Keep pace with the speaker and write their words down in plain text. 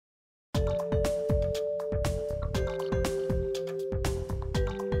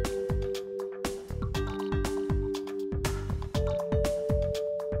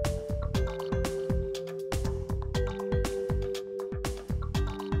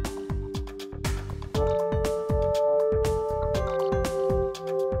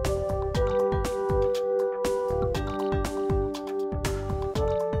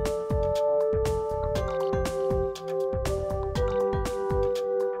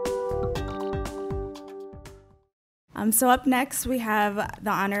So up next, we have the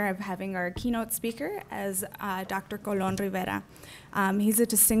honor of having our keynote speaker as Dr. Colon-Rivera. He's a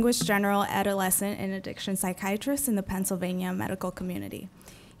distinguished general adolescent and addiction psychiatrist in the Pennsylvania medical community.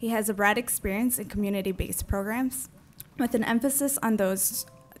 He has a broad experience in community-based programs with an emphasis on those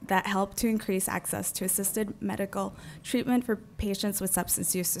that help to increase access to assisted medical treatment for patients with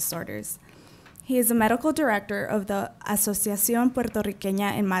substance use disorders. He is a medical director of the Asociación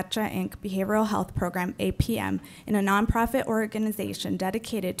Puertorriqueña en Marcha, Inc. Behavioral Health Program, APM, in a nonprofit organization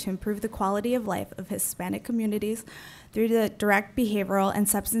dedicated to improve the quality of life of Hispanic communities through the direct behavioral and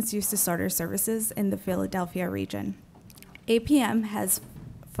substance use disorder services in the Philadelphia region. APM has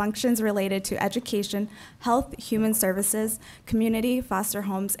functions related to education, health, human services, community, foster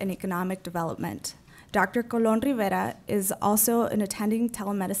homes, and economic development. Dr. Colon-Rivera is also an attending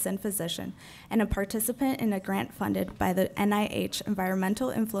telemedicine physician and a participant in a grant funded by the NIH Environmental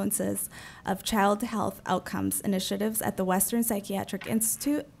Influences of Child Health Outcomes initiatives at the Western Psychiatric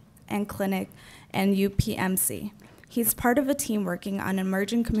Institute and Clinic and UPMC. He's part of a team working on an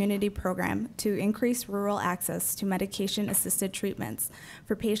emerging community program to increase rural access to medication-assisted treatments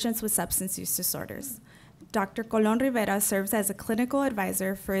for patients with substance use disorders. Dr. Colon-Rivera serves as a clinical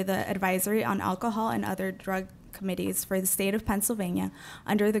advisor for the Advisory on Alcohol and Other Drug Committees for the state of Pennsylvania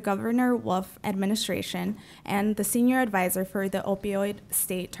under the Governor Wolf administration and the senior advisor for the Opioid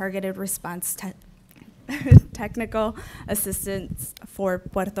State Targeted Response Technical Assistance for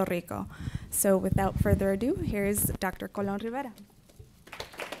Puerto Rico. So without further ado, here's Dr. Colon-Rivera.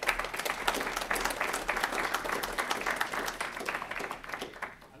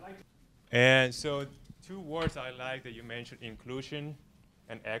 And so, two words I like that you mentioned, inclusion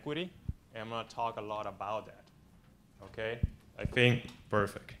and equity, and I'm going to talk a lot about that, okay? I think,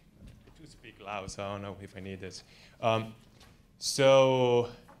 perfect. I do speak loud, so I don't know if I need this. Yeah,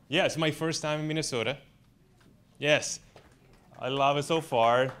 it's my first time in Minnesota. Yes, I love it so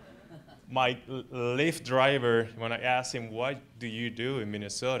far. My Lyft driver, when I asked him, what do you do in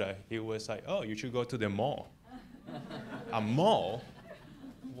Minnesota? He was like, oh, you should go to the mall. A mall?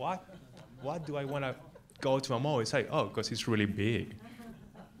 What do I want to go to a mall? It's like, oh, because it's really big.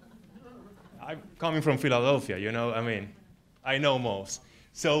 I'm coming from Philadelphia, you know, I mean, I know malls.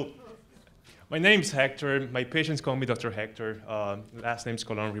 So my name's Hector. My patients call me Dr. Hector. Last name's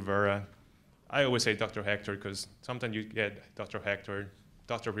Colon-Rivera. I always say Dr. Hector because sometimes you get Dr. Hector,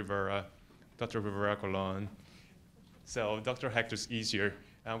 Dr. Rivera Colon. So Dr. Hector's easier.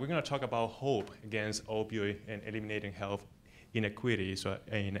 We're going to talk about hope against opioid and eliminating health inequities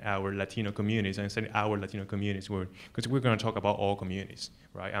in our Latino communities, and saying our Latino communities, because we're going to talk about all communities,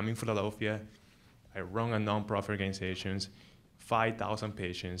 right? I'm in Philadelphia. I run a nonprofit organizations, 5,000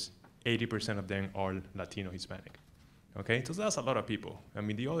 patients, 80% of them are Latino Hispanic. Okay, so that's a lot of people. I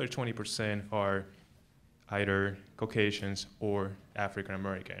mean, the other 20% are either Caucasians or African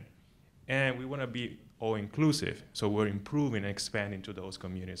American. And we want to be all inclusive, so we're improving and expanding to those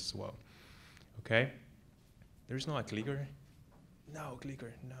communities as well. Okay? There's no clicker? No,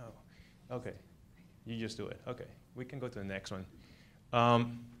 clicker, no. Okay, you just do it. Okay, we can go to the next one.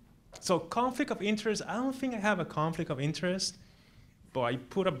 So conflict of interest, I don't think I have a conflict of interest, but I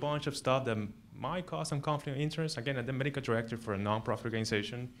put a bunch of stuff that might cause some conflict of interest. Again, I'm the medical director for a nonprofit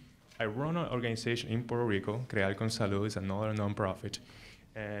organization. I run an organization in Puerto Rico, Clinica and CLUES, another nonprofit.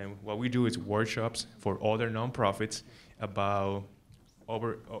 And what we do is workshops for other nonprofits about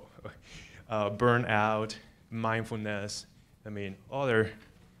burnout, mindfulness, I mean, other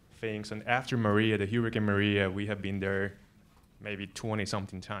things. And after Maria, the Hurricane Maria, we have been there maybe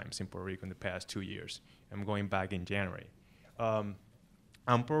 20-something times in Puerto Rico in the past 2 years. I'm going back in January. I'm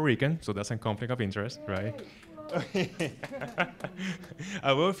Puerto Rican, so that's a conflict of interest, right?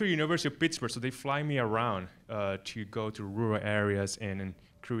 I work for University of Pittsburgh, so they fly me around to go to rural areas and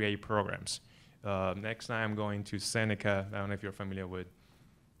create programs. Next time I'm going to Seneca. I don't know if you're familiar with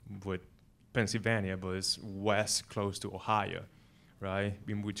Pennsylvania, but it's west, close to Ohio, right?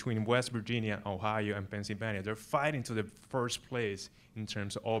 In between West Virginia, Ohio, and Pennsylvania, they're fighting to the first place in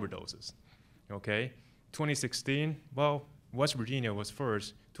terms of overdoses, okay? 2016, well, West Virginia was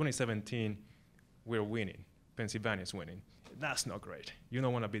first. 2017, we're winning. Pennsylvania's winning. That's not great. You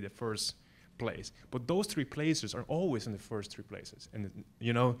don't want to be the first place. But those three places are always in the first three places. And,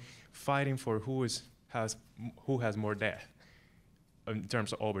 you know, fighting for who has more death in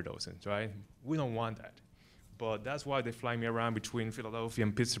terms of overdoses, right? We don't want that. But that's why they fly me around between Philadelphia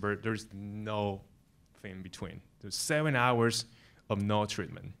and Pittsburgh. There's no thing between. There's 7 hours of no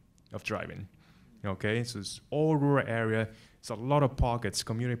treatment of driving. Okay, so it's all rural area. It's a lot of pockets,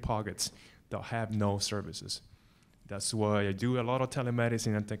 community pockets that have no services. That's why I do a lot of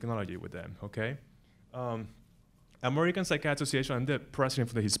telemedicine and technology with them, okay? American Psychiatry Association, I'm the president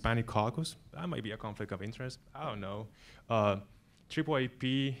for the Hispanic caucus. That might be a conflict of interest. I don't know.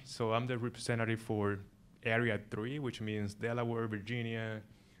 AAAP, so I'm the representative for Area 3, which means Delaware, Virginia,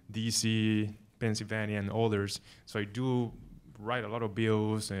 DC, Pennsylvania, and others. So I do write a lot of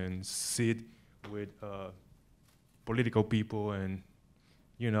bills and sit with political people, and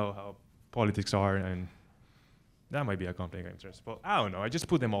you know how politics are, and that might be a conflict of interest. But I don't know, I just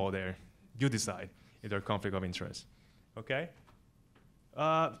put them all there. You decide if they're a conflict of interest, okay?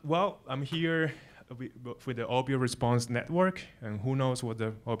 Well, I'm here with the Opioid Response Network, and who knows what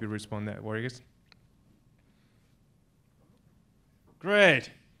the Opioid Response Network is? Great,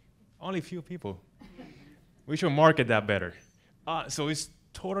 only a few people. We should market that better. So it's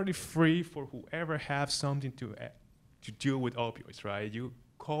totally free for whoever has something to deal with opioids, right? You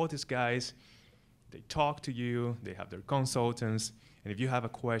call these guys, they talk to you, they have their consultants, and if you have a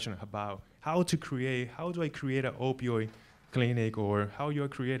question about how do I create an opioid clinic, or how you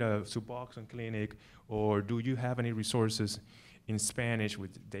create a Suboxone clinic, or do you have any resources in Spanish,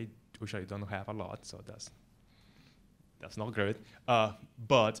 which I don't have a lot, so that's not good.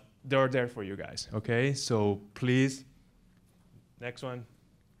 But they're there for you guys, okay? So please, next one.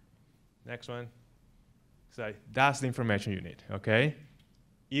 So that's the information you need, okay?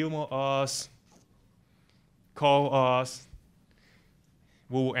 Email us, call us,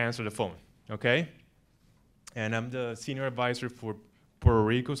 we will answer the phone, okay? And I'm the senior advisor for Puerto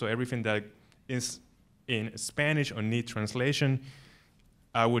Rico, so everything that is in Spanish or need translation,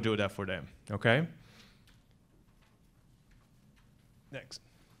 I will do that for them, okay? Next.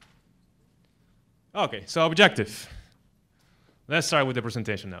 Okay, so objective. Let's start with the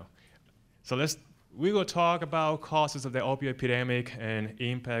presentation now. So we will talk about causes of the opioid epidemic and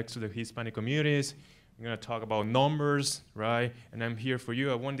impacts to the Hispanic communities. We're gonna talk about numbers, right? And I'm here for you.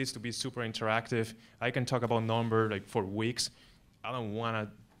 I want this to be super interactive. I can talk about number like for weeks. I don't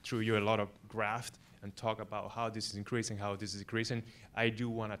wanna throw you a lot of graph and talk about how this is increasing, how this is decreasing. I do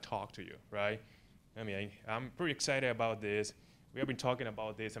wanna talk to you, right? I mean, I'm pretty excited about this. We have been talking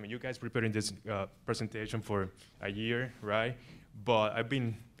about this. I mean, you guys preparing this presentation for a year, right? But I've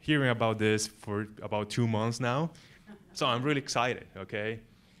been hearing about this for about 2 months now. So I'm really excited, okay?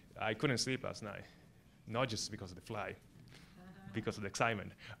 I couldn't sleep last night, not just because of the fly, because of the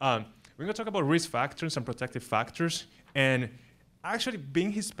excitement. We're gonna talk about risk factors and protective factors. And actually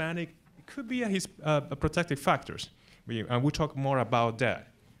being Hispanic could be a protective factors. And we'll talk more about that.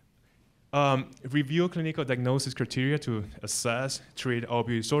 Review clinical diagnosis criteria to assess, treat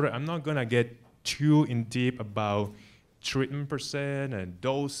opioid disorder. I'm not gonna get too in deep about treatment percent and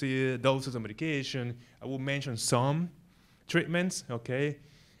doses of medication. I will mention some treatments, okay?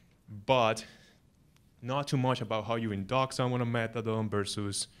 But not too much about how you induct someone on methadone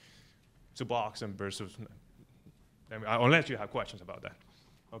versus Suboxone versus, unless you have questions about that,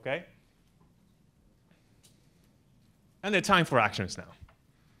 okay? And the time for actions now.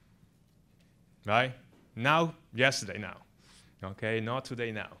 Right? Now, yesterday now, okay? Not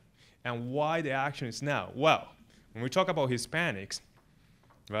today now. And why the action is now? Well, when we talk about Hispanics,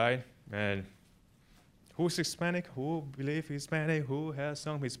 right? And who's Hispanic? Who believes Hispanic? Who has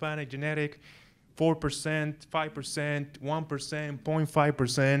some Hispanic genetic? 4%, 5%, 1%,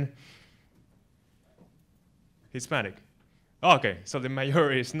 0.5% Hispanic. Okay, so the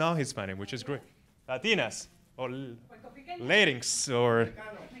majority is not Hispanic, which is great. Latinas, or Latinx, or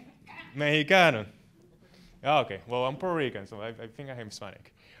Mexicano. Okay, well, I'm Puerto Rican, so I think I'm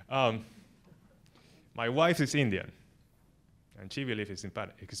Hispanic. My wife is Indian, and she believes she's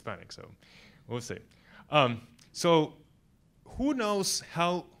Hispanic, so we'll see. So who knows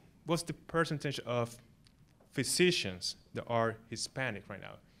what's the percentage of physicians that are Hispanic right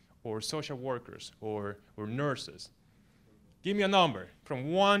now, or social workers, or nurses? Give me a number,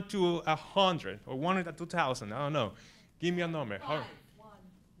 from 1 to 100, or 1 to 2,000, I don't know. Give me a number.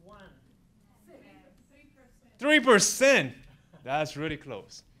 3%. That's really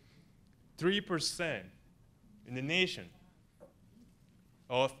close. 3% in the nation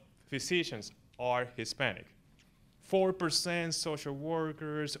of physicians are Hispanic. 4% social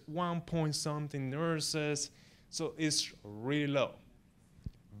workers, 1 point something nurses, so it's really low.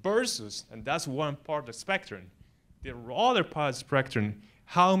 Versus, and that's one part of the spectrum, the other part of the spectrum,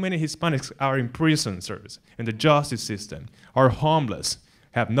 how many Hispanics are in prison service, in the justice system, are homeless,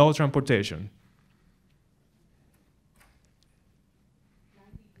 have no transportation.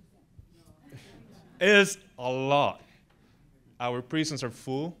 It's a lot. Our prisons are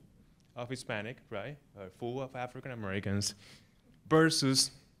full of Hispanic, right? Full of African Americans, versus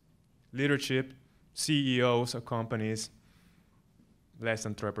leadership, CEOs of companies, less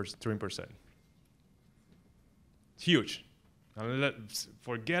than 3%. huge. And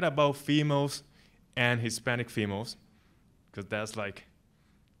forget about females and Hispanic females, because that's like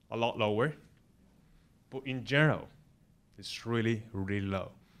a lot lower. But in general, it's really, really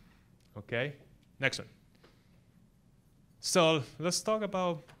low. Okay? Next one. So let's talk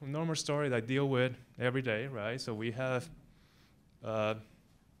about a normal story that I deal with every day, right? So we have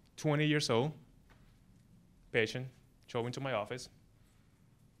 20 years old patient showing to my office,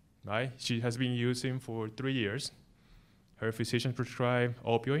 right? She has been using for 3 years. Her physician prescribed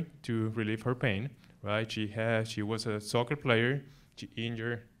opioid to relieve her pain, right? She was a soccer player. She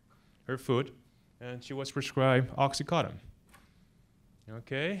injured her foot, and she was prescribed Oxycontin.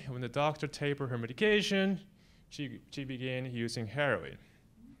 Okay, when the doctor tapered her medication, she began using heroin.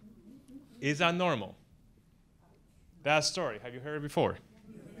 Is that normal? That story, have you heard it before?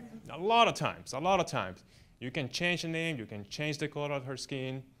 A lot of times. You can change the name, you can change the color of her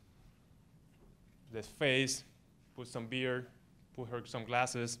skin, the face, put some beard, put her some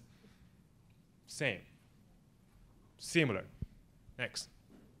glasses. Same. Similar. Next.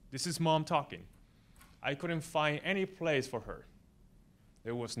 This is mom talking. I couldn't find any place for her.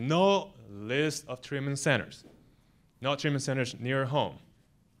 There was no list of treatment centers. No treatment centers near home.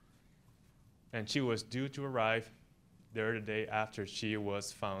 And she was due to arrive there the day after she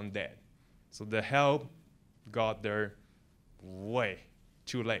was found dead. So the help got there way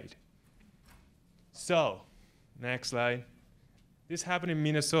too late. So, next slide. This happened in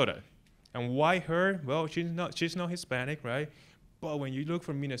Minnesota. And why her? Well, she's not Hispanic, right? But when you look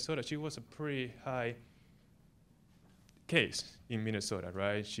for Minnesota, she was a pretty high case in Minnesota,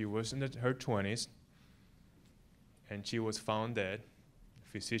 right? She was in her 20s, and she was found dead.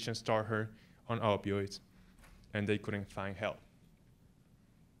 Physicians started her on opioids, and they couldn't find help.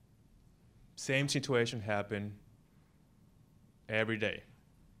 Same situation happened every day.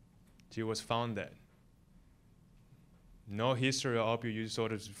 She was found dead. No history of opioid use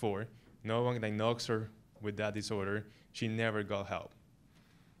disorders before. No one diagnosed her with that disorder. She never got help.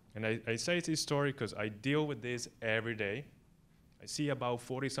 And I say this story because I deal with this every day. I see about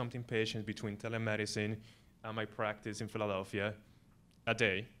 40-something patients between telemedicine and my practice in Philadelphia a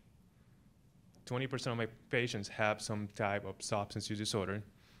day. 20% of my patients have some type of substance use disorder.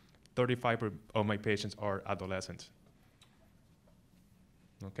 35% of my patients are adolescents.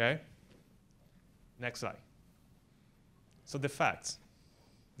 Okay? Next slide. So the facts.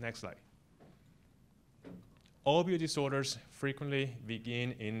 Next slide. Opioid disorders frequently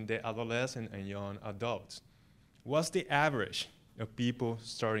begin in the adolescent and young adults. What's the average of people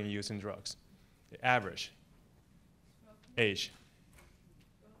starting using drugs? The average age?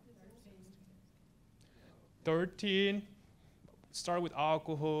 13. Start with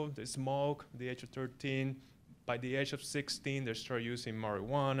alcohol, they smoke at the age of 13. By the age of 16, they start using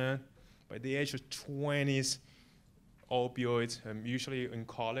marijuana. By the age of 20s, opioids, usually in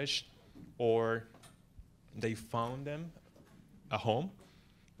college, or they found them at home,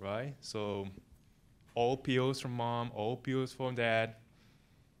 right? So all pills from mom, all pills from dad,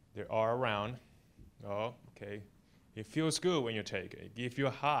 they are around. Oh, okay. It feels good when you take it. It gives you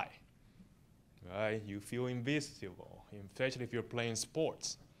a high, right? You feel invisible, especially if you're playing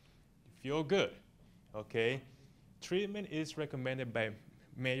sports. You feel good, okay? Treatment is recommended by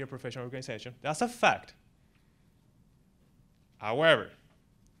major professional organizations. That's a fact. However,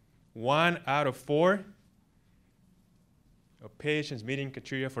 1 out of 4 of patients meeting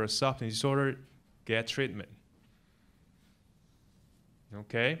criteria for a substance disorder get treatment.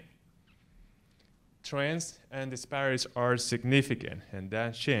 Okay? Trends and disparities are significant, and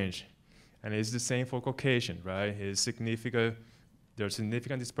that change. And it's the same for Caucasian, right? It's significant. There are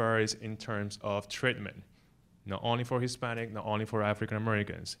significant disparities in terms of treatment, not only for Hispanic, not only for African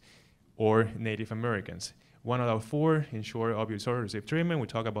Americans or Native Americans. 1 out of 4 ensure opioid disorder receive treatment. We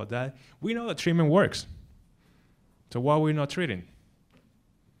talk about that. We know that treatment works. So why are we not treating?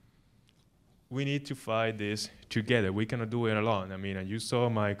 We need to fight this together. We cannot do it alone. I mean, you saw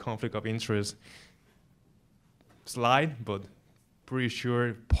my conflict of interest slide, but pretty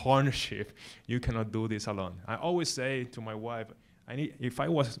sure partnership, you cannot do this alone. I always say to my wife, if I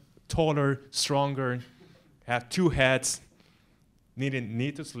was taller, stronger, have 2 heads,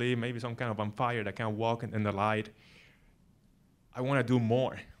 need to sleep, maybe some kind of vampire that can walk in the light, I want to do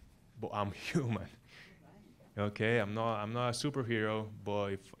more, but I'm human. Okay, I'm not a superhero, but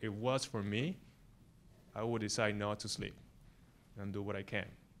if it was for me, I would decide not to sleep and do what I can.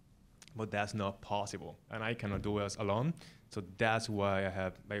 But that's not possible, and I cannot do it alone. So that's why I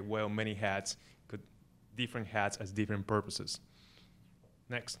have many hats, different hats as different purposes.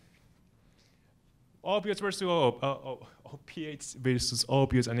 Next. Opiates versus opiates versus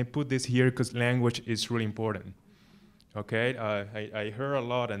opioids, and I put this here because language is really important. Okay, I heard a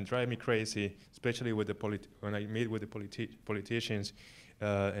lot and drive me crazy, especially with when I meet with the politicians.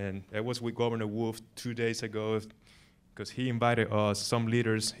 And I was with Governor Wolf 2 days ago because he invited us, some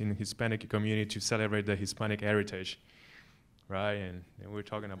leaders in the Hispanic community, to celebrate the Hispanic heritage, right? And we were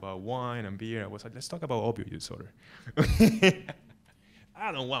talking about wine and beer. I was like, let's talk about opioid disorder.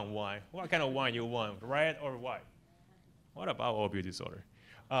 I don't want wine. What kind of wine you want, red or white? What about opioid disorder?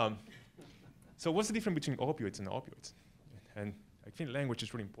 So what's the difference between opioids and opioids? And I think language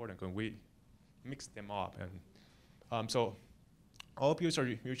is really important because we mix them up. And so opioids are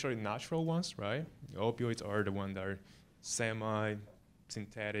usually natural ones, right? Opioids are the ones that are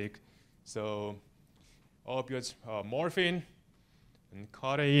semi-synthetic. So opioids, morphine and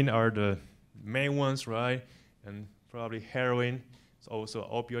codeine are the main ones, right? And probably heroin. It's also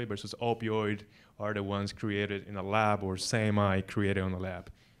opioid versus opioid are the ones created in a lab or semi-created on a lab.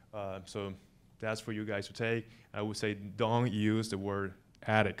 So that's for you guys to take. I would say don't use the word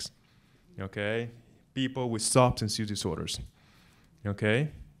addicts, okay? People with substance use disorders, okay?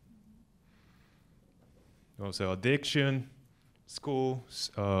 Also addiction, school,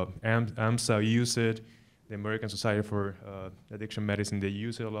 AMSA use it. The American Society for Addiction Medicine, they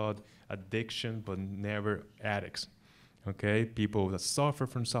use it a lot. Addiction, but never addicts, okay? People that suffer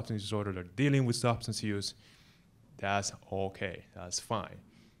from substance disorder, they're dealing with substance use, that's okay, that's fine.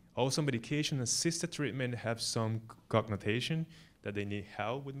 Also, medication-assisted treatment have some connotation that they need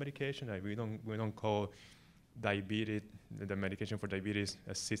help with medication. Like we don't call diabetes, the medication for diabetes,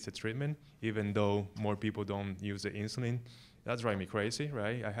 assisted treatment, even though more people don't use the insulin. That's driving me crazy,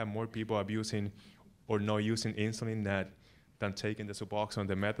 right? I have more people abusing or not using insulin than taking the Suboxone,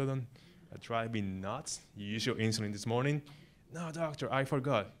 the methadone. That drives me nuts. You use your insulin this morning. No, doctor, I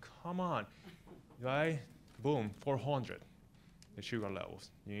forgot. Come on, right? Boom, 400. The sugar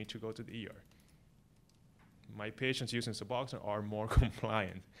levels. You need to go to the ER. My patients using Suboxone are more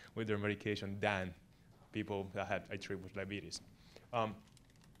compliant with their medication than people that I treat with diabetes.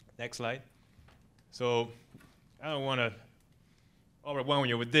 Next slide. So I don't want to overwhelm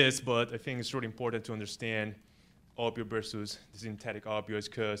you with this, but I think it's really important to understand opioid versus the synthetic opioids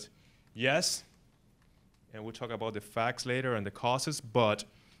because, yes, and we'll talk about the facts later and the causes, but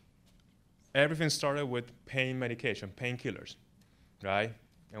everything started with pain medication, painkillers. Right?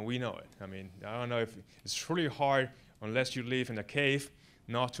 And we know it. I mean, I don't know if it's really hard, unless you live in a cave,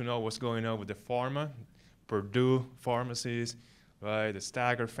 not to know what's going on with the pharma, Purdue pharmacies, right? The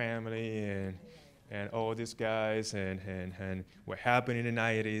Stagger family and all these guys and what happened in the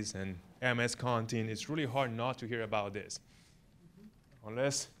 90s and MS Contin. It's really hard not to hear about this.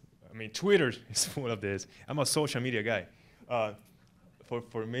 Unless, I mean, Twitter is full of this. I'm a social media guy.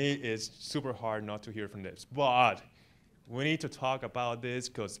 For me, it's super hard not to hear from this. But we need to talk about this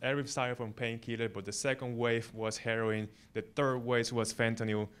because everything started from painkiller, but the second wave was heroin, the third wave was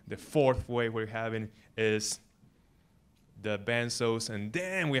fentanyl, the fourth wave we're having is the benzos, and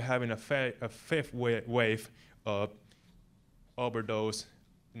then we're having a fifth wave of overdose.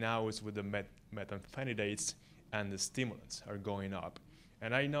 Now it's with the methamphetamides and the stimulants are going up.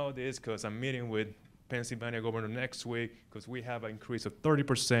 And I know this because I'm meeting with Pennsylvania governor next week because we have an increase of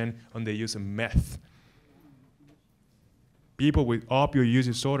 30% on the use of meth. People with opioid use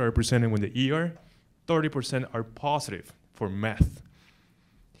disorder are presenting with the ER, 30% are positive for meth.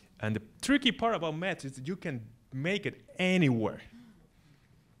 And the tricky part about meth is that you can make it anywhere.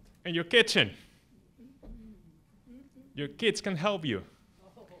 In your kitchen. Your kids can help you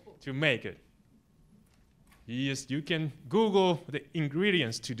to make it. You can Google the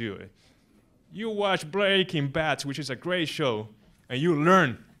ingredients to do it. You watch Breaking Bad, which is a great show, and you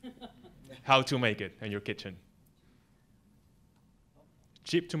learn how to make it in your kitchen.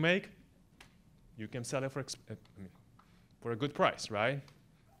 Cheap to make, you can sell it for a good price, right?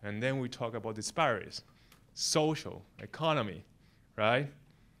 And then we talk about disparities, social, economy, right?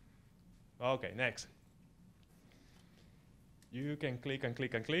 Okay, next. You can click and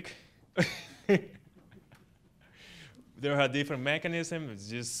click and click. There are different mechanisms. It's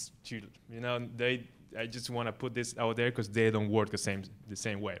just, I just want to put this out there because they don't work the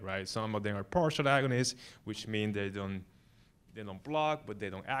same way, right? Some of them are partial agonists, which mean they don't block, but they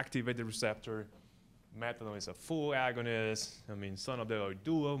don't activate the receptor. Methadone is a full agonist. I mean, some of them are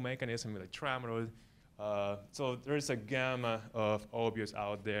dual mechanism like tramadol. So there's a gamma of opioids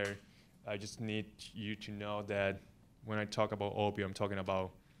out there. I just need you to know that when I talk about opioid, I'm talking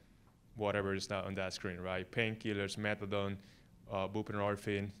about whatever is not on that screen, right? Painkillers, methadone,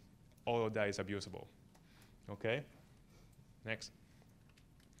 buprenorphine, all of that is abusable. Okay? Next.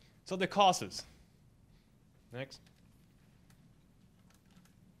 So the causes. Next.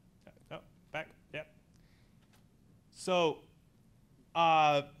 Back, yep. So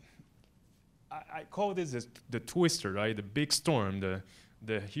I call this the twister, right? The big storm,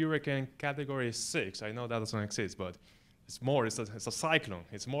 the hurricane category 6. I know that doesn't exist, but it's more. It's a cyclone.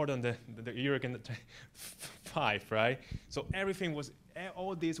 It's more than the hurricane 5, right? So everything was,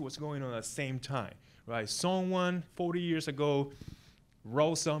 all this was going on at the same time, right? Someone 40 years ago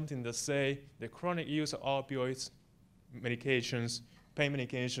wrote something that say the chronic use of opioids, medications, pain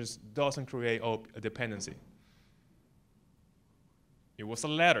medications doesn't create a dependency. It was a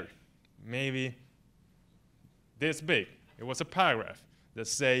letter, maybe this big. It was a paragraph that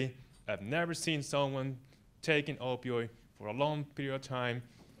say, I've never seen someone taking opioid for a long period of time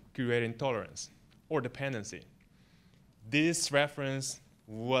creating tolerance or dependency. This reference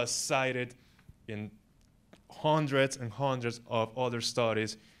was cited in hundreds and hundreds of other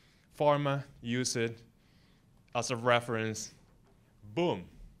studies. Pharma used it as a reference. Boom.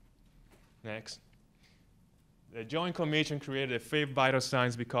 Next. The Joint Commission created a 5th vital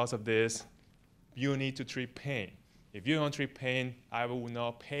signs because of this. You need to treat pain. If you don't treat pain, I will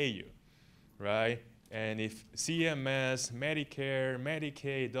not pay you, right? And if CMS, Medicare,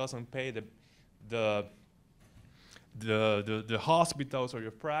 Medicaid doesn't pay the hospitals or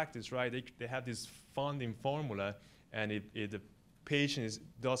your practice, right? They have this funding formula, and if the patient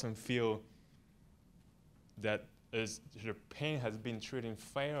doesn't feel that your pain has been treated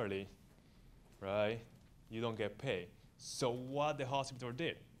fairly, right? You don't get paid. So what the hospital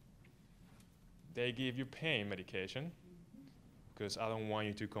did? They give you pain medication because I don't want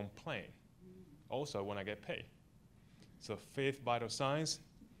you to complain. Also, I want to get paid. So 5th vital signs.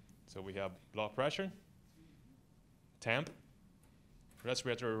 So we have blood pressure, temp,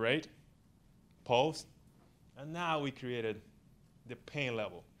 respiratory rate, pulse, and now we created the pain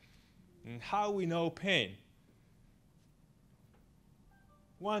level. And how we know pain?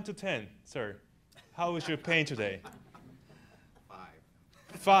 1 to 10, sir. How is your pain today?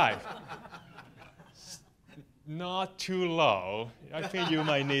 5. Not too low. I think you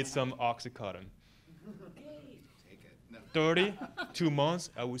might need some Oxycontin. Take it. No. 30, 2 months,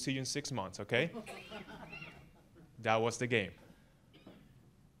 I will see you in 6 months, okay? That was the game.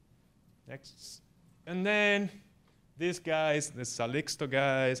 Next. And then these guys, the Salixto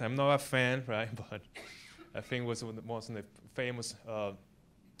guys, I'm not a fan, right? But I think it was one of the famous,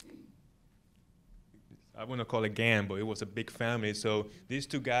 I wouldn't call it gang, but it was a big family. So these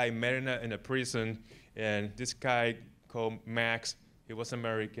 2 guys met in a prison, and this guy called Max, he was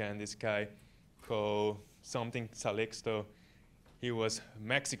American. This guy called something Salixto, he was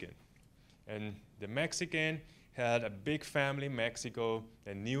Mexican. And the Mexican had a big family in Mexico,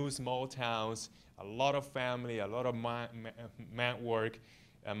 and new small towns, a lot of family, a lot of man work.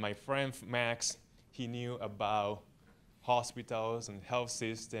 And my friend Max, he knew about hospitals and health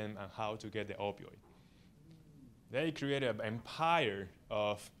system and how to get the opioid. They created an empire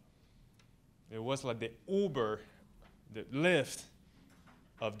of, it was like the Uber, the Lyft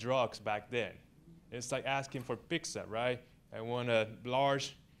of drugs back then. It's like asking for pizza, right? I want a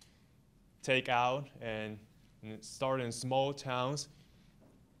large takeout, and it started in small towns.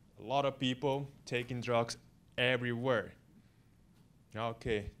 A lot of people taking drugs everywhere.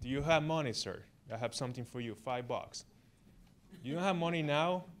 Okay, do you have money, sir? I have something for you, $5. You don't have money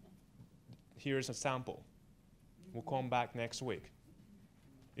now? Here's a sample. We'll come back next week.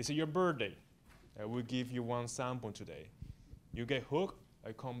 Is it your birthday? I will give you 1 sample today. You get hooked,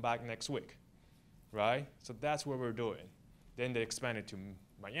 I come back next week, right? So that's what we're doing. Then they expanded to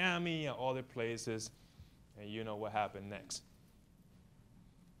Miami and other places, and you know what happened next.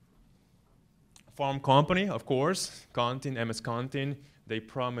 Farm company, of course, Contin, MS Contin, they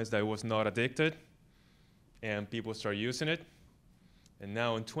promised that it was not addicted, and people start using it. And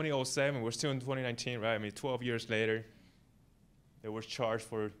now in 2007, we're still in 2019, right? I mean, 12 years later, they were charged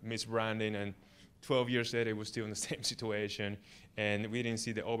for misbranding, and 12 years later, we're still in the same situation. And we didn't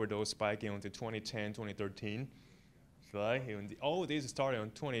see the overdose spiking until 2010, 2013. Right? And all this started in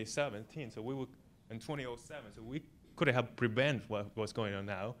 2017, so we were in 2007, so we could have prevented what's going on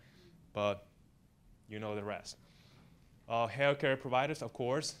now, but you know the rest. Healthcare providers, of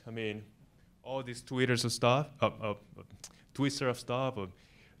course. I mean, all these Twitters of stuff, Twister of stuff.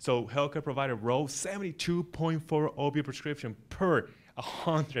 So healthcare provider wrote 72.4 opioid prescription per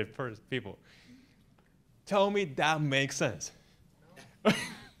 100 people. Tell me that makes sense.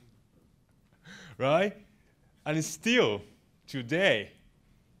 Right? And it's still, today,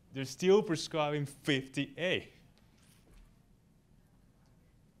 they're still prescribing 58.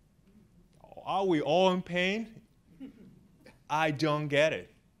 Are we all in pain? I don't get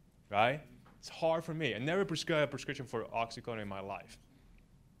it, right? It's hard for me. I never prescribed a prescription for Oxycontin in my life.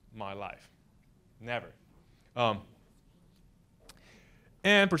 Never.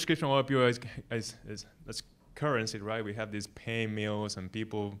 And prescription opioids is currency, right? We have these pain mills and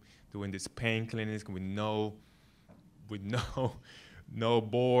people doing these pain clinics with no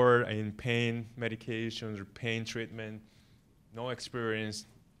board in pain medications or pain treatment, no experience.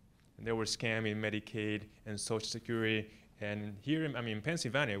 And they were scamming Medicaid and Social Security. And here, in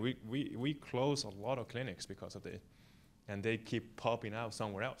Pennsylvania, we close a lot of clinics because of it. And they keep popping out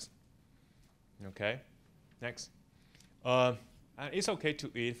somewhere else. Okay, next. And it's okay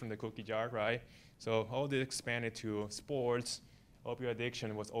to eat from the cookie jar, right? So all this expanded to sports. Opioid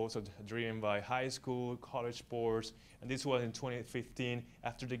addiction was also driven by high school, college sports. And this was in 2015.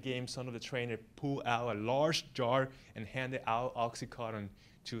 After the game, some of the trainers pulled out a large jar and handed out Oxycontin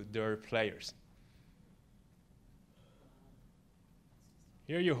to their players.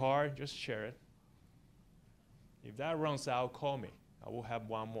 Here you are, just share it. If that runs out, call me. I will have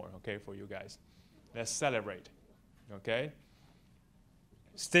one more, okay, for you guys. Let's celebrate, okay?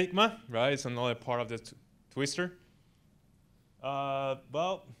 Stigma, right, is another part of the twister.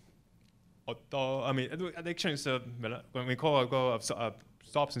 Well, addiction is, when we call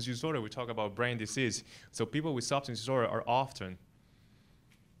substance use disorder, we talk about brain disease. So people with substance disorder are often,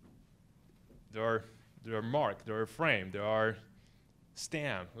 they're marked, they're framed, they are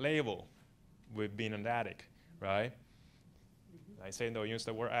stamped, labeled with being an addict, right? I say don't use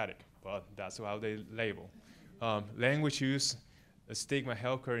the word addict, but that's how they label. Language use, the stigma,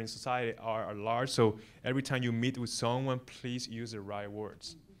 healthcare in society are large, so every time you meet with someone, please use the right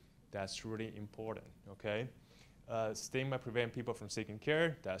words. That's really important, okay? Stigma prevents people from seeking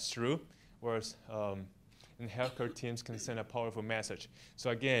care, that's true, whereas and healthcare teams can send a powerful message.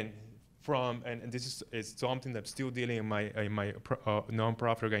 So again, and this is something that's still dealing in my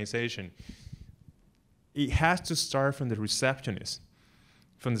nonprofit organization. It has to start from the receptionist,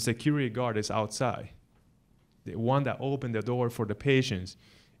 from the security guard that's outside. The one that opened the door for the patients.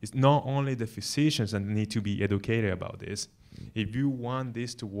 It's not only the physicians that need to be educated about this. If you want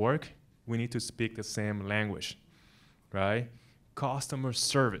this to work, we need to speak the same language, right? Customer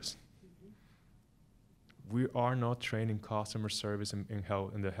service. We are not training customer service in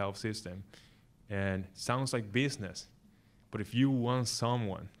the health system. And it sounds like business. But if you want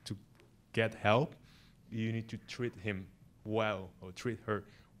someone to get help, you need to treat him well or treat her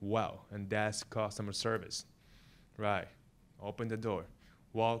well. And that's customer service. Right, open the door,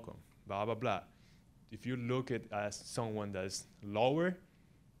 welcome, blah, blah, blah. If you look at as someone that's lower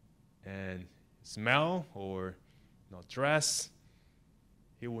and smell or not dress,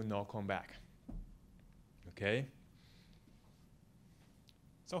 he will not come back, okay?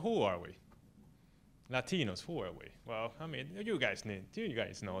 So who are we? Latinos, who are we? Well, you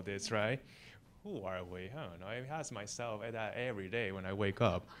guys know this, right? Who are we? I don't know, I ask myself that every day when I wake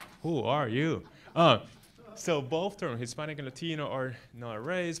up. Who are you? So both terms, Hispanic and Latino, are not a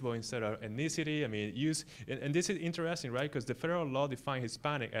race, but instead of ethnicity. And this is interesting, right? Because the federal law defines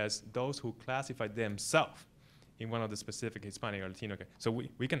Hispanic as those who classify themselves in one of the specific Hispanic or Latino. So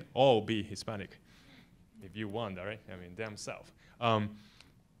we can all be Hispanic if you want, right? Themselves.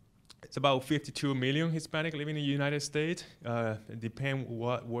 It's about 52 million Hispanic living in the United States. It depends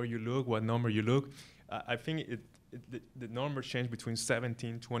where you look, what number you look. I think the numbers change between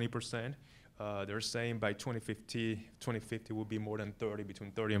 17-20%. They're saying by 2050 will be more than 30, between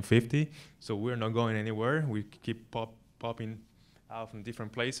 30 and 50. So we're not going anywhere. We keep popping out from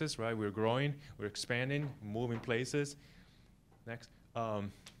different places, right? We're growing, we're expanding, moving places. Next.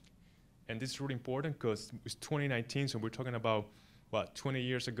 And this is really important because it's 2019, so we're talking about, 20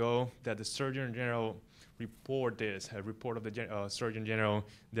 years ago that the Surgeon General reported a report of the Surgeon General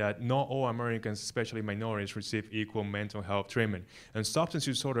that not all Americans, especially minorities, receive equal mental health treatment. And substance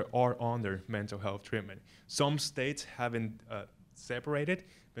use disorder are under mental health treatment. Some states haven't separated.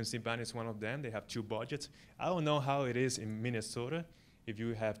 Pennsylvania is one of them. They have 2 budgets. I don't know how it is in Minnesota if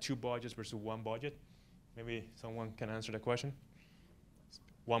you have 2 budgets versus 1 budget. Maybe someone can answer the question.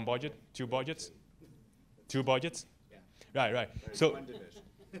 1 budget, 2 budgets? 2 budgets? Yeah. Right. So one division.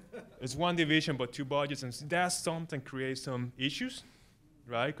 It's 1 division, but 2 budgets, and that's something creates some issues,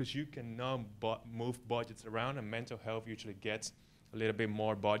 right? Because you cannot move budgets around, and mental health usually gets a little bit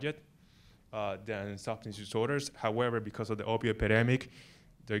more budget than substance disorders. However, because of the opioid epidemic,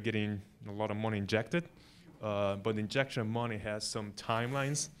 they're getting a lot of money injected, but the injection of money has some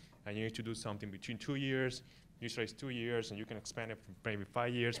timelines, and you need to do something between 2 years. Usually it's 2 years, and you can expand it for maybe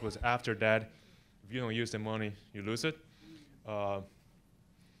 5 years. But after that, if you don't use the money, you lose it.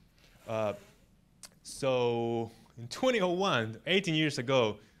 So in 2001, 18 years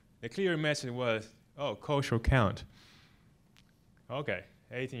ago, the clear message was, kosher count. Okay,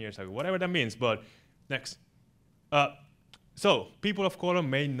 18 years ago, whatever that means. But next, So people of color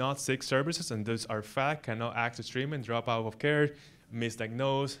may not seek services, and those are fact, cannot access treatment, drop out of care,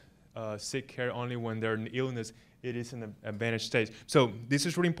 misdiagnosed, seek care only when they're in illness. It is in an advanced stage. So this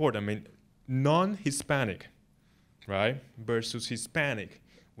is really important. I mean, non-Hispanic, right, versus Hispanic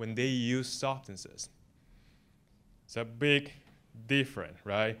when they use substances. It's a big difference,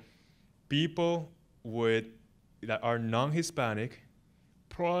 right? People that are non-Hispanic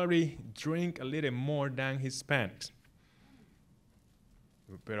probably drink a little more than Hispanics.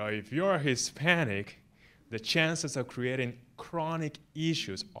 But if you're Hispanic, the chances of creating chronic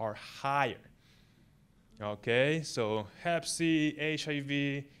issues are higher. Okay, so Hep C,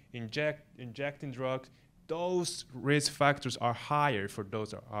 HIV, injecting drugs, those risk factors are higher for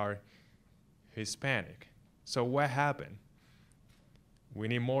those that are Hispanic. So what happened? We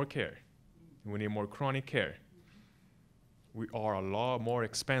need more care. We need more chronic care. We are a lot more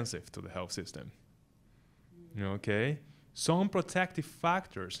expensive to the health system. Okay? Some protective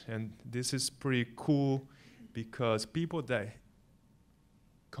factors, and this is pretty cool because people that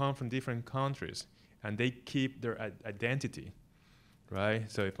come from different countries and they keep their identity, right?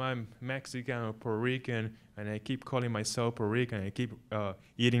 So if I'm Mexican or Puerto Rican and I keep calling myself Puerto Rican, I keep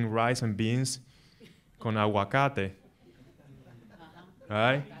eating rice and beans con aguacate,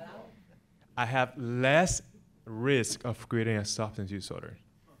 right? I have less risk of creating a substance disorder.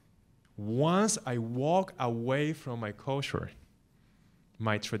 Once I walk away from my culture,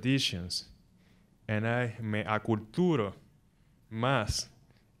 my traditions, and I me aculturo más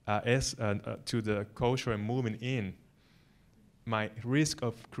to the culture I'm moving in, my risk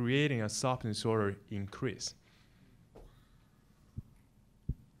of creating a substance disorder increase.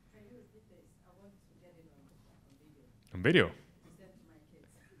 Can you repeat this? I want to get it on video. On video? To send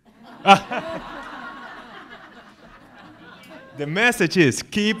to my kids. The message is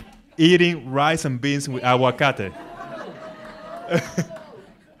keep eating rice and beans with aguacate.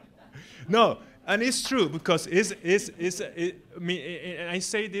 No, and it's true because I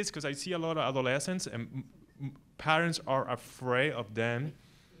say this because I see a lot of adolescents and parents are afraid of them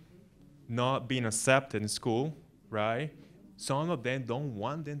not being accepted in school, right? Some of them don't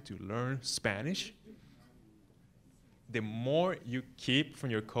want them to learn Spanish. The more you keep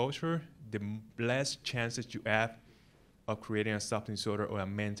from your culture, the less chances you have of creating a substance disorder or a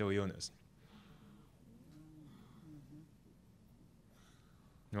mental illness.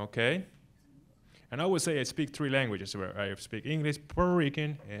 Okay? And I would say I speak 3 languages. Where I speak English, Puerto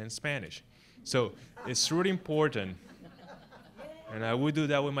Rican, and Spanish. So it's really important. And I will do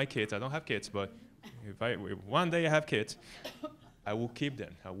that with my kids. I don't have kids, but if one day I have kids, I will keep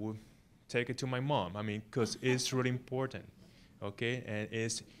them. I will take it to my mom. I mean, because it's really important. Okay? And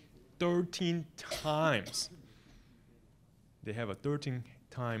it's 13 times. They have a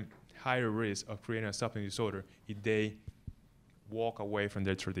 13-time higher risk of creating a substance disorder if they walk away from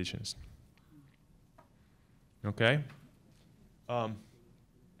their traditions. Okay?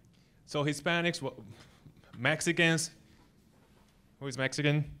 So Hispanics, Mexicans, who is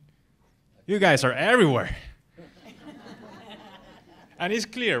Mexican? You guys are everywhere. And it's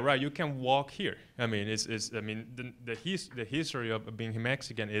clear, right? You can walk here. I mean, the history of being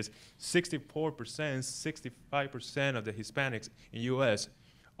Mexican is 64%, 65% of the Hispanics in U.S.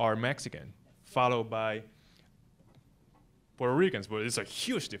 are Mexican, followed by Puerto Ricans. But it's a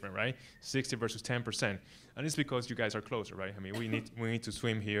huge difference, right? 60 versus 10%. And it's because you guys are closer, right? I mean, we need to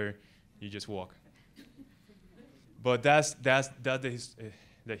swim here. You just walk. But that's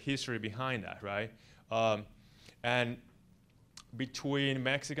the history behind that, right? And between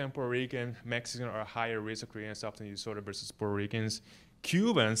Mexican and Puerto Rican, Mexicans are higher risk of creating a substance disorder versus Puerto Ricans.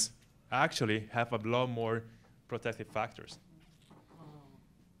 Cubans actually have a lot more protective factors.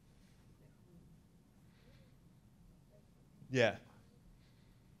 Yeah.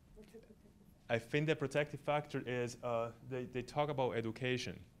 I think the protective factor is they talk about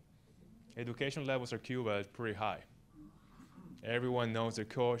education. Education levels of Cuba is pretty high. Everyone knows the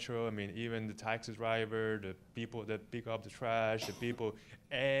culture. I mean, even the taxi driver, the people that pick up the trash, the people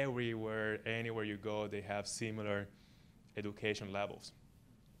everywhere, anywhere you go, they have similar education levels.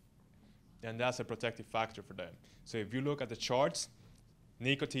 And that's a protective factor for them. So if you look at the charts,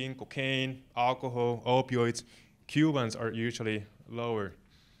 nicotine, cocaine, alcohol, opioids, Cubans are usually lower.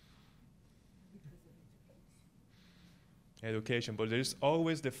 Education, but there's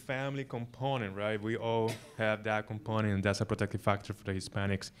always the family component, right? We all have that component, and that's a protective factor for the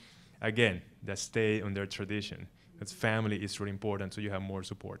Hispanics. Again, that stay on their tradition. Because family is really important, so you have more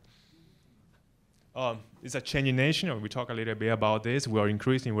support. It's a changing nation. We talk a little bit about this. We are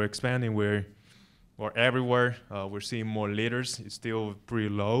increasing, we're expanding, we're everywhere. We're seeing more leaders. It's still pretty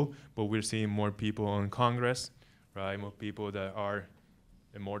low, but we're seeing more people on Congress, right? More people that are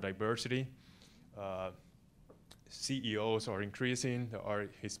more diversity. CEOs are increasing, there are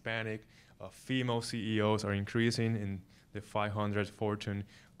Hispanic, female CEOs are increasing in the 500 Fortune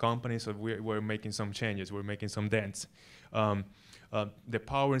companies, so we're making some changes, we're making some dents. The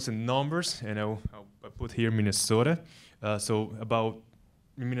power is in numbers, and I put here Minnesota. So about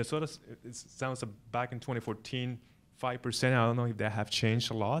in Minnesota, it sounds back in 2014, 5%. I don't know if that have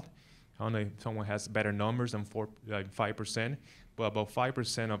changed a lot. I don't know if someone has better numbers than 5%, but about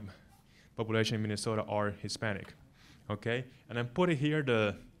 5% of population in Minnesota are Hispanic, okay? And then put it here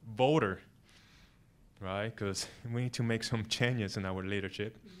the voter, right? Because we need to make some changes in our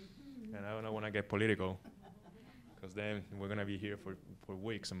leadership. And I don't want to get political, because then we're going to be here for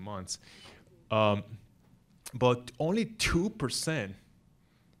weeks and months. But only 2%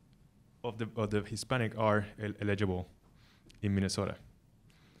 of the Hispanic are eligible in Minnesota.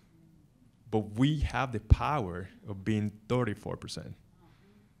 But we have the power of being 34%.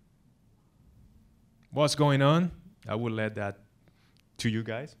 What's going on? I will let that to you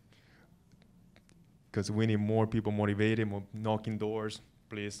guys, because we need more people motivated, more knocking doors.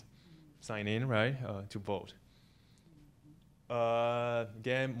 Please sign in, right, to vote.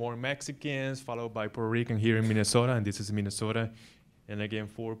 Again, more Mexicans, followed by Puerto Rican here in Minnesota, and this is Minnesota. And again,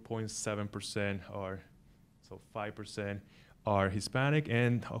 4.7% are, so 5% are Hispanic,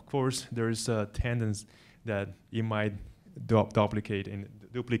 and of course there's a tendency that it might duplicate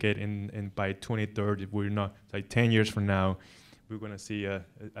in by 2030. If we're not, like 10 years from now, we're going to see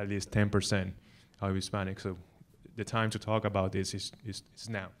at least 10% of Hispanic. So the time to talk about this is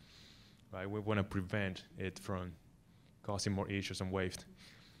now, right? We want to prevent it from causing more issues and waste.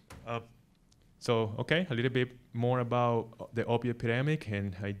 So, okay, a little bit more about the opioid epidemic,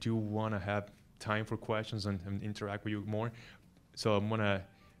 and I do want to have time for questions and interact with you more. So I'm gonna,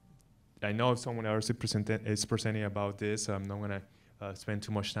 I know someone else is presenting about this, so I'm not gonna spend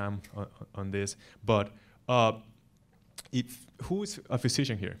too much time on this, but who is a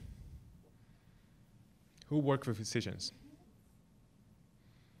physician here? Who work for physicians?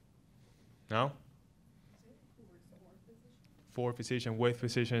 No? 4 physicians, with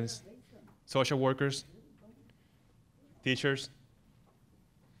physicians, social workers, teachers?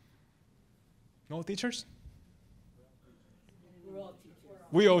 No teachers?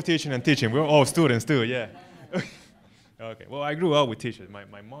 We're all teaching and teaching. We're all students too, yeah. Okay, well, I grew up with teachers.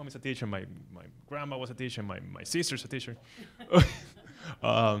 My mom is a teacher, my grandma was a teacher, my sister's a teacher.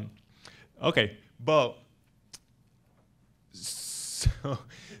 Okay, but, so,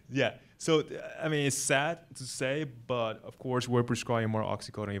 yeah. So, I mean, it's sad to say, but of course, we're prescribing more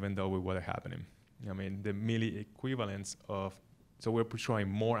oxycodone even though with what is happening. I mean, the milli equivalents of, so we're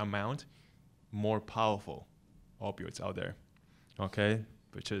prescribing more amount, more powerful opioids out there, okay?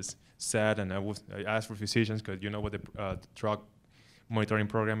 Which is sad, and I asked for physicians, because you know what the drug monitoring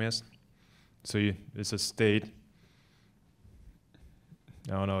program is? So it's a state,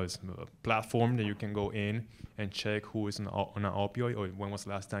 I don't know, it's a platform that you can go in and check who is on an opioid, or when was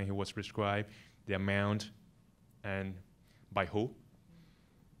the last time he was prescribed, the amount, and by who.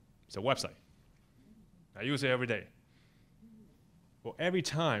 It's a website. I use it every day. Well, every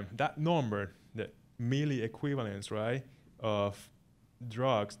time that number, the milli equivalents, right, of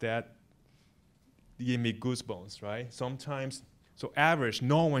drugs, that give me goosebumps, right? Sometimes, so average,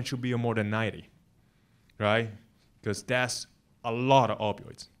 no one should be on more than 90, right? Because that's a lot of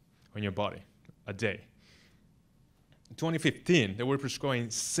opioids on your body a day. In 2015, they were prescribing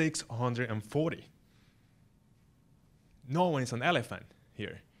 640. No one is an elephant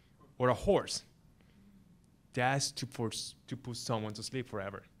here, or a horse. That's to put someone to sleep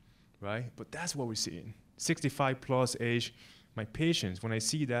forever, right? But that's what we're seeing. 65 plus age, my patients, when I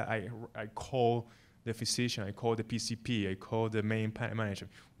see that, I call the physician, I call the PCP, I call the main manager.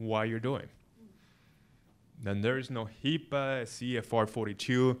 What you're doing? Then there is no HIPAA, CFR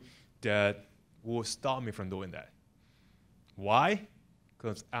 42 that will stop me from doing that. Why?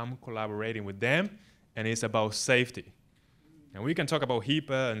 Because I'm collaborating with them, and it's about safety. And we can talk about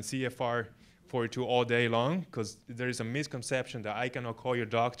HIPAA and CFR 42 all day long, because there is a misconception that I cannot call your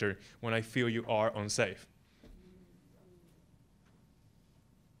doctor when I feel you are unsafe.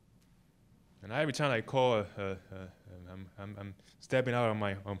 And every time I call, I'm stepping out on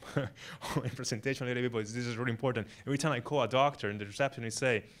my presentation a little bit, but this is really important. Every time I call a doctor and the receptionist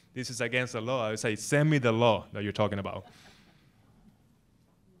say, this is against the law, I say, send me the law that you're talking about.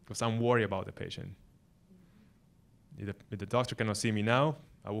 Because I'm worried about the patient. If the doctor cannot see me now,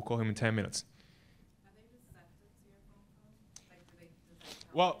 I will call him in 10 minutes. Are they receptive to your phone calls? Like, does that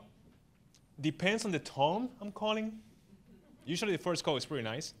help? Well, depends on the tone I'm calling. Usually the first call is pretty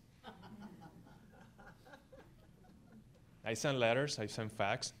nice. I send letters, I send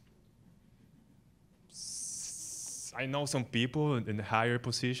fax. I know some people in the higher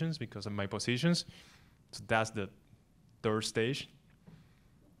positions because of my positions. So that's the third stage.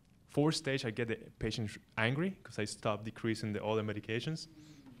 Fourth stage, I get the patient angry because I stop decreasing the other medications.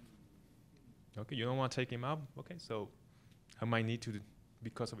 Okay, you don't want to take him out? Okay, so I might need to,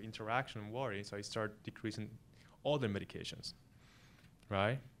 because of interaction and worry, so I start decreasing all the medications,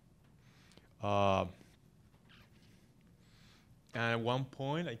 right? And at one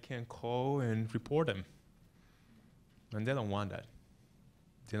point, I can call and report them. And they don't want that.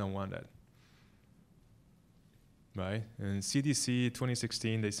 They don't want that. Right? And CDC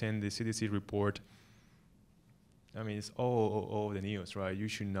 2016, they sent the CDC report. I mean, it's all the news, right? You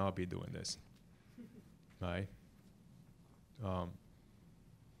should not be doing this, right? Okay.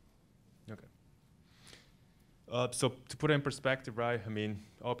 So to put it in perspective, right? I mean,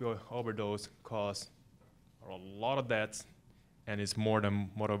 opioid overdose cause a lot of deaths, and it's more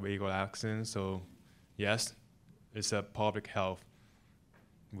than motor vehicle accidents. So, yes, it's a public health.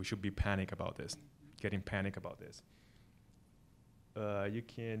 We should be panic about this. Getting panic about this. You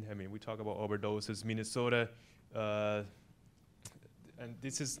can, I mean, we talk about overdoses. Minnesota, and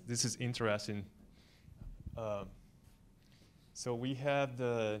this is interesting. So we have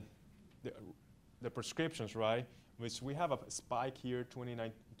the prescriptions, right? Which we have a spike here,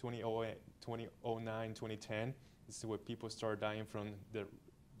 2009, 2010. This is where people start dying from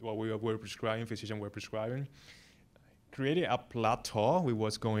what we were prescribing, physicians were prescribing. Created a plateau with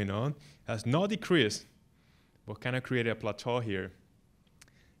what's going on. Has not decreased, but kind of created a plateau here.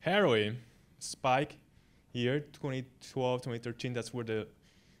 Heroin spike here, 2012, 2013, that's where the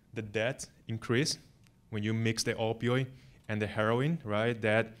death increased when you mix the opioid and the heroin, right?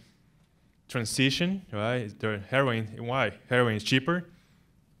 That transition, right? The heroin, why? Heroin is cheaper,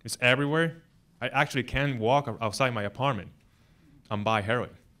 it's everywhere. I actually can walk outside my apartment and buy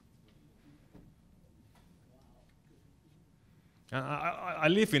heroin. I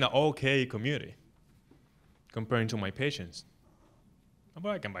live in an okay community comparing to my patients. But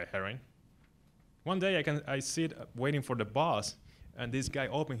I can buy heroin. One day I sit waiting for the boss, and this guy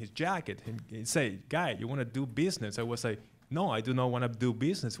opened his jacket and he say, "Guy, you want to do business?" I was like, "No, I do not want to do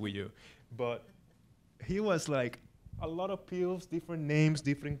business with you." But he was like, a lot of pills, different names,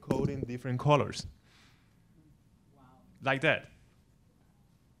 different coding, different colors. Wow. Like that.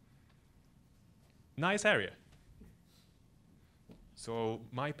 Nice area. So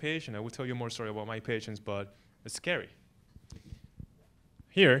my patient, I will tell you more story about my patients, but it's scary.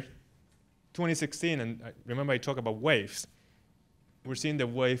 Here, 2016, and remember I talked about waves. We're seeing the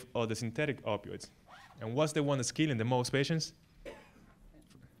wave of the synthetic opioids. And what's the one that's killing the most patients?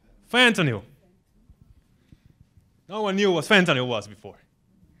 Fentanyl. No one knew what fentanyl was before.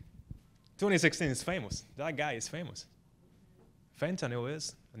 2016 is famous. That guy is famous. Fentanyl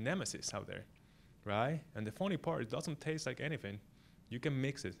is a nemesis out there, right? And the funny part, it doesn't taste like anything. You can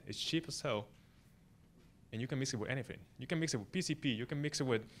mix it. It's cheap as hell. And you can mix it with anything. You can mix it with PCP. You can mix it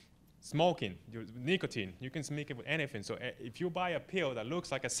with smoking, nicotine. You can mix it with anything. So if you buy a pill that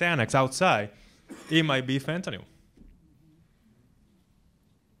looks like a Xanax outside, it might be fentanyl.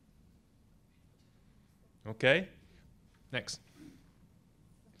 Okay? Next.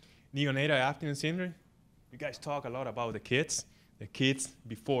 Neonatal abstinence syndrome. You guys talk a lot about the kids. The kids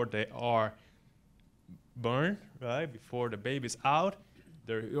before they are born, right? Before the baby's out,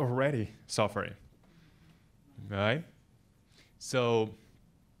 they're already suffering, right? So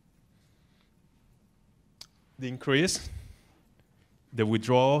the increase, the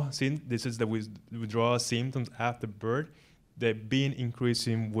withdrawal, this is the withdrawal symptoms after birth, they've been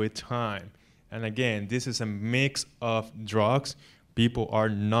increasing with time. And again, this is a mix of drugs. People are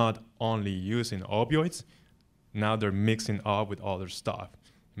not only using opioids, now they're mixing up with other stuff.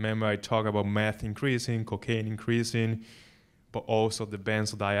 Remember I talked about meth increasing, cocaine increasing, but also the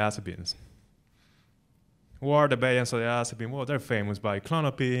benzodiazepines. Who are the benzodiazepines? Well, they're famous by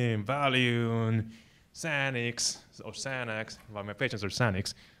clonopin, Valium, Xanax, or Xanax. Well, my patients are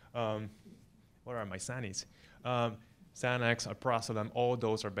Xanax. What are my Xanax? Xanax, alprazolam, all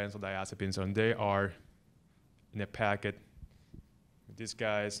those are benzodiazepines, and they are in a packet. These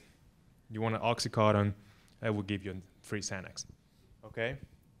guys, you want an Oxycodone, I will give you free Xanax, okay?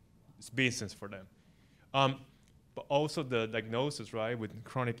 It's business for them. But also the diagnosis, right, with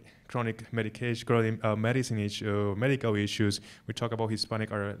chronic medication, chronic medicine issue, medical issues. We talk about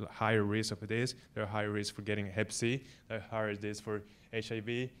Hispanic are at higher risk of this. They're higher risk for getting Hep C. They're higher risk for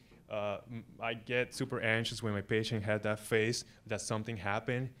HIV. I get super anxious when my patient had that face that something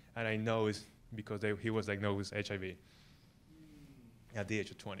happened, and I know it's because he was diagnosed with HIV at the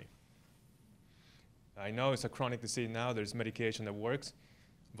age of 20. I know it's a chronic disease now, there's medication that works,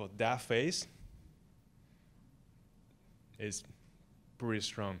 but that phase is pretty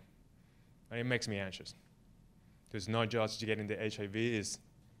strong. And it makes me anxious. It's not just getting the HIV, it's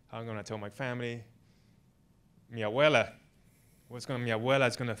how I'm gonna tell my family, mi abuela, mi abuela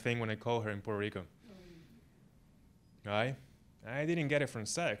is gonna think when I call her in Puerto Rico. Right? I didn't get it from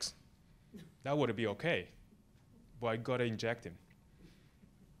sex. That would be okay. But I gotta inject him.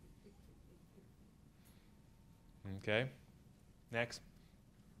 Okay, next.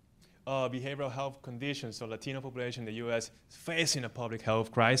 Behavioral health conditions. So Latino population in the US is facing a public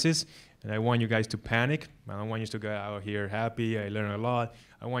health crisis, and I want you guys to panic. I don't want you to go out here happy, I learned a lot.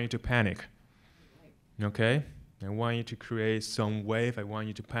 I want you to panic, okay? I want you to create some wave. I want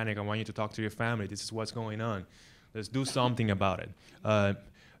you to panic. I want you to talk to your family. This is what's going on. Let's do something about it.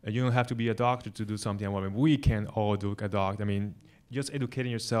 You don't have to be a doctor to do something about it. We can all do a doctor. I mean, just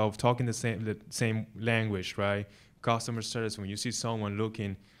educating yourself, talking the same language, right? Customer service, when you see someone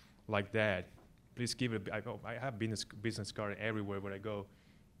looking like that, please give it. I have business card everywhere where I go.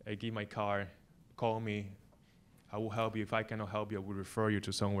 I give my card, call me. I will help you. If I cannot help you, I will refer you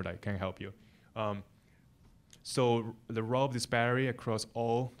to somewhere that can help you. So the role of disparity across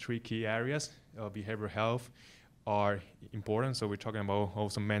all three key areas of behavioral health are important. So we're talking about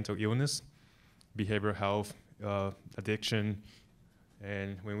also mental illness, behavioral health, addiction,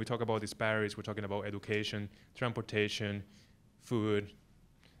 and when we talk about disparities, we're talking about education, transportation, food,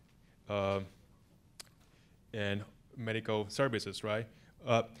 and medical services, right?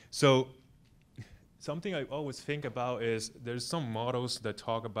 So something I always think about is there's some models that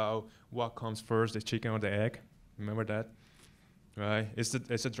talk about what comes first, the chicken or the egg. Remember that, right?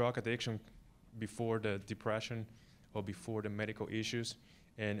 It's a drug addiction before the depression or before the medical issues.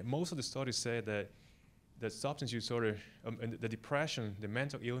 And most of the studies say that the substance use disorder, the depression, the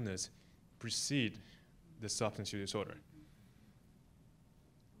mental illness precede the substance use disorder.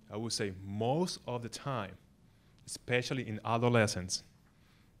 I would say most of the time, especially in adolescents,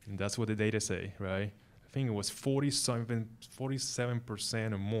 and that's what the data say, right? I think it was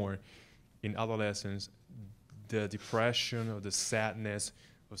 47% or more in adolescents, the depression or the sadness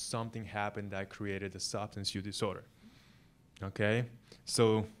or something happened that created the substance use disorder, okay?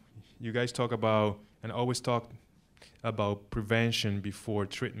 So you guys talk about, and always talk about prevention before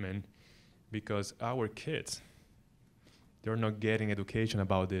treatment, because our kids, they're not getting education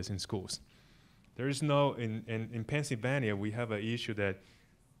about this in schools. There is no, in Pennsylvania, we have an issue that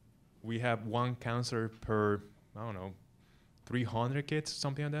we have one counselor per, I don't know, 300 kids,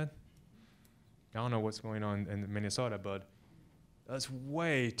 something like that. I don't know what's going on in Minnesota, but that's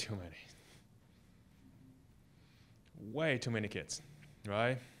way too many. Way too many kids,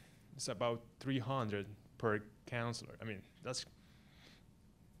 right? It's about 300 per counselor. I mean,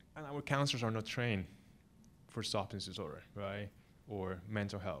 and our counselors are not trained for substance disorder, right? Or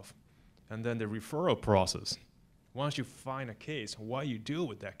mental health. And then the referral process. Once you find a case, what you do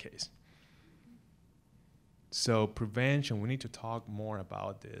with that case. So prevention, we need to talk more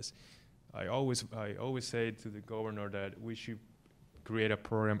about this. I always say to the governor that we should create a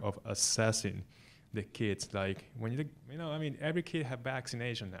program of assessing the kids. Like when I mean, every kid have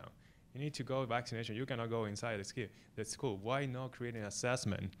vaccination now. You need to go vaccination. You cannot go inside the school. Why not create an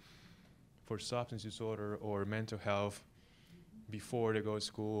assessment for substance disorder or mental health before they go to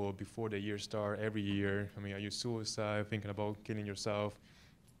school or before the year start every year? I mean, are you suicide, thinking about killing yourself?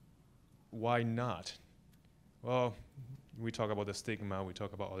 Why not? Well, we talk about the stigma, we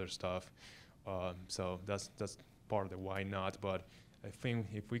talk about other stuff. So that's part of the why not. But I think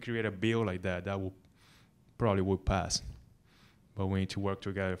if we create a bill like that, that will probably would pass. But we need to work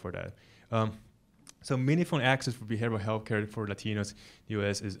together for that. So meaningful access for behavioral health care for Latinos in the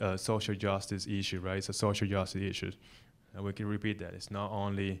U.S. is a social justice issue, right? It's a social justice issue. And we can repeat that. It's not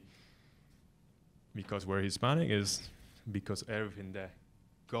only because we're Hispanic, it's because everything that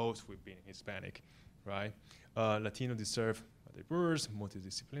goes with being Hispanic, right? Latinos deserve a diverse,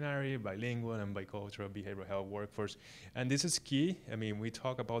 multidisciplinary, bilingual, and bicultural behavioral health workforce. And this is key. I mean, we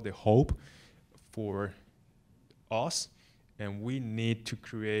talk about the hope for us, and we need to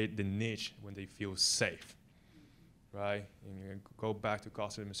create the niche when they feel safe, right? And you go back to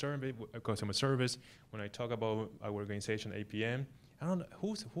customer service. When I talk about our organization, APM, I don't know,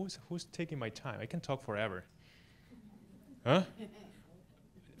 who's taking my time? I can talk forever. Huh?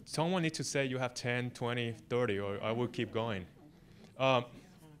 Someone needs to say you have 10, 20, 30, or I will keep going.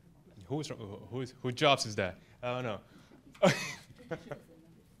 Whose jobs is that? I don't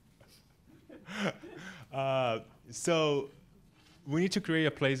know. So we need to create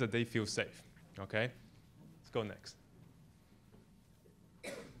a place that they feel safe, okay? Let's go next.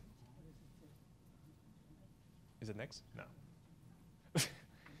 it next? No.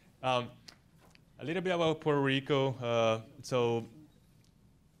 A little bit about Puerto Rico. So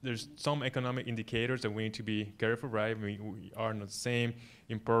there's some economic indicators that we need to be careful, right? We are not the same.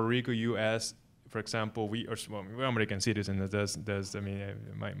 In Puerto Rico, U.S., for example, we're American citizens. I mean,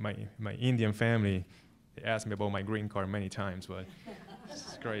 my Indian family, they asked me about my green card many times, but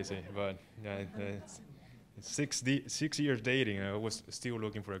it's crazy. But it's 6 years dating, and I was still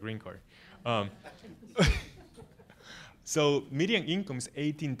looking for a green card. So median income is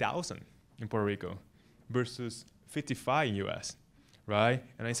 18,000 in Puerto Rico versus 55 in U.S., right?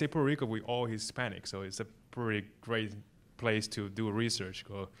 And I say Puerto Rico, we all Hispanic, so it's a pretty great place to do research.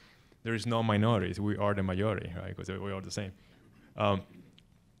 There is no minorities, we are the majority, right? Because we are the same.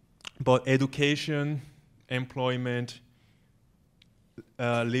 But education, employment,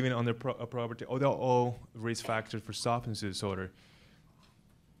 living under poverty, they're all risk factors for substance disorder.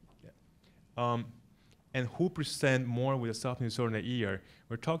 Yeah. And who present more with a substance disorder in a year?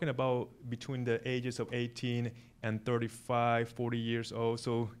 We're talking about between the ages of 18 and 35, 40 years old.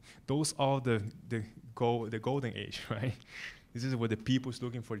 So those are the golden age, right? This is where the people is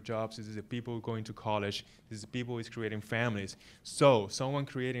looking for jobs. This is the people going to college. This is the people is creating families. So someone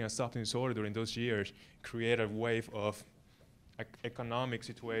creating a substance disorder during those years create a wave of economic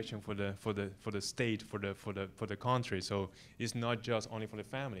situation for the state, for the country. So it's not just only for the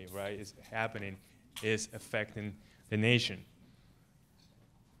family, right? It's happening. Is affecting the nation.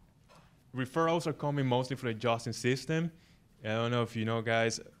 Referrals are coming mostly from the justice system. I don't know if you know,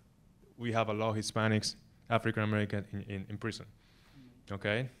 guys, we have a lot of Hispanics, African American in prison.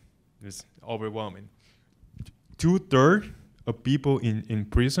 Okay? It's overwhelming. 2/3 of people in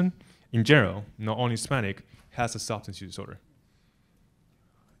prison, in general, not only Hispanic, has a substance use disorder.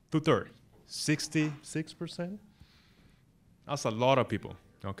 2/3, 66%. That's a lot of people,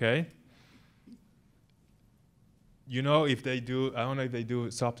 okay? You know, if they do, I don't know if they do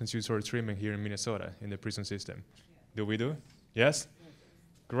substance use disorder treatment here in Minnesota in the prison system. Yeah. Do we do? Yes?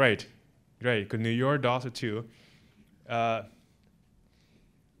 Great, great, because New York does it too. But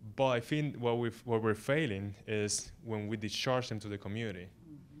I think what we're failing is when we discharge them to the community.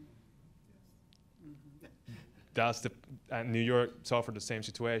 That's and New York suffered the same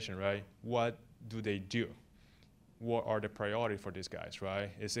situation, right? What do they do? What are the priorities for these guys,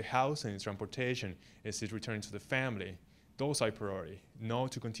 right? Is it housing, is transportation, is it returning to the family? Those are priority,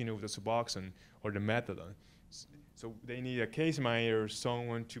 not to continue with the Suboxone or the methadone. So they need a case manager,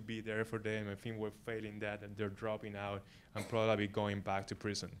 someone to be there for them. I think we're failing that, and they're dropping out and probably going back to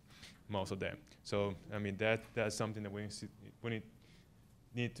prison, most of them. So, I mean, that's something that we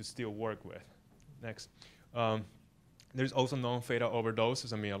need to still work with. Next. There's also non-fatal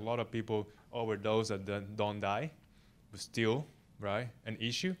overdoses. I mean, a lot of people overdose that don't die. But still, right, an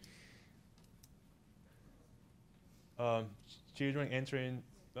issue. Children entering,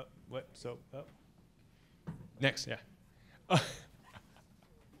 next, yeah.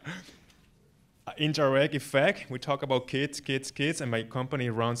 Indirect effect, we talk about kids, and my company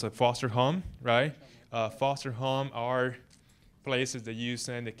runs a foster home, right? Foster home are places that you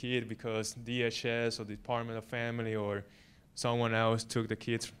send the kid because DHS or Department of Family or someone else took the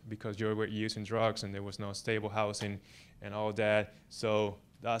kids because you were using drugs and there was no stable housing and all that. So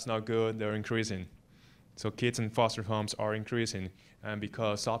that's not good, they're increasing. So kids in foster homes are increasing, and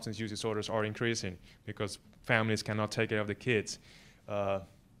because substance use disorders are increasing, because families cannot take care of the kids.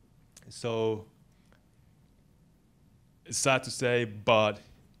 So it's sad to say, but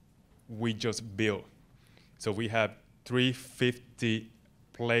we just built. So we have 350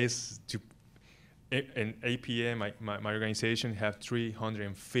 places to, in APA, my organization, have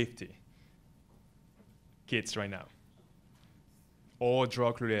 350 kids right now, all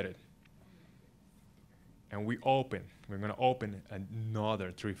drug related. And we're gonna open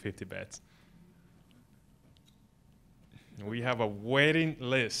another 350 beds. And we have a waiting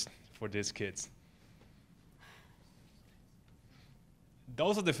list for these kids.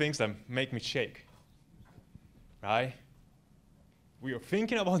 Those are the things that make me shake, right? We are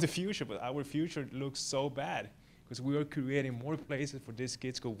thinking about the future, but our future looks so bad because we are creating more places for these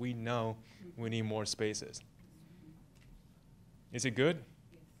kids because we know we need more spaces. Is it good?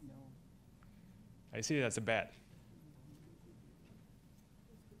 No. I see it as a bad.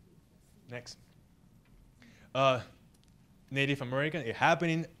 Next. Native American, it's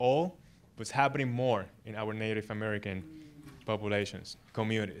happening all, but it's happening more in our Native American populations,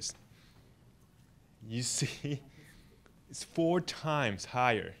 communities. You see, it's 4 times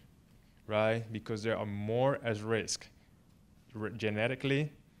higher, right? Because there are more at risk,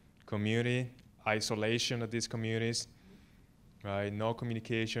 genetically, community, isolation of these communities, right? No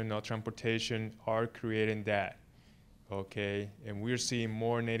communication, no transportation are creating that. okay? And we're seeing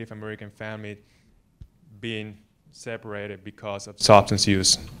more Native American families being separated because of substance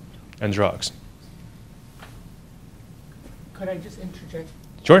use and drugs. Could I just interject?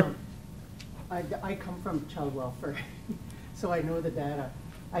 Sure. I come from child welfare, so I know the data.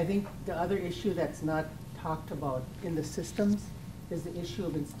 I think the other issue that's not talked about in the systems is the issue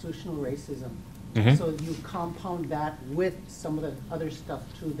of institutional racism. Mhm. So you compound that with some of the other stuff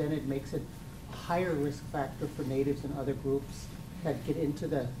too, then it makes it a higher risk factor for natives and other groups that get into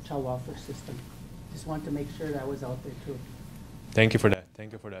the child welfare system. Just want to make sure that was out there too. Thank you for that.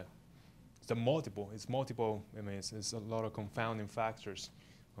 Thank you for that. It's multiple. I mean, it's a lot of confounding factors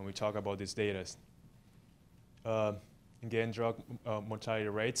when we talk about these data. Again, drug mortality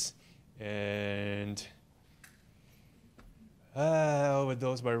rates and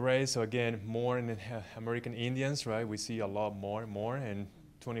overdose by race. So again, more in American Indians, right? We see a lot more in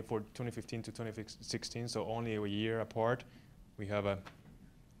 2015 to 2016. So only a year apart, we have a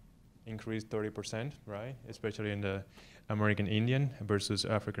increased 30%, right? Especially in the American Indian versus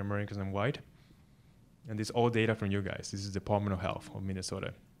African Americans and white. And this is all data from you guys. This is the Department of Health of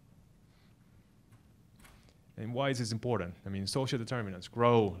Minnesota. And why is this important? I mean, social determinants,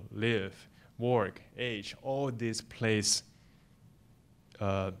 grow, live, work, age, all this plays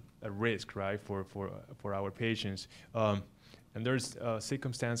a risk, right, for our patients. And there's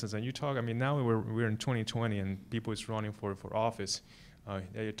circumstances, and you talk, I mean, now we're in 2020 and people is running for office.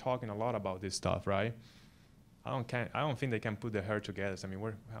 They're talking a lot about this stuff, right? I don't think they can put their hair together. I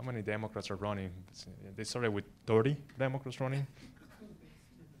mean, how many Democrats are running? They started with 30 Democrats running,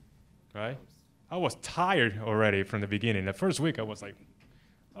 right? I was tired already from the beginning. The first week I was like,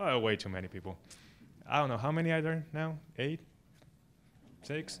 oh, way too many people. I don't know, how many are there now? 8?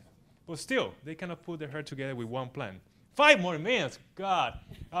 6? But still, they cannot put their hair together with one plan. 5 more minutes, God.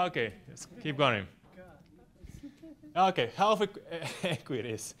 Okay, let's keep going. Okay, health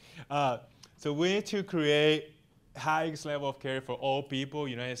equities. So we need to create highest level of care for all people.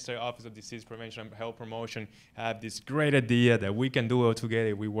 United States Office of Disease Prevention and Health Promotion have this great idea that we can do it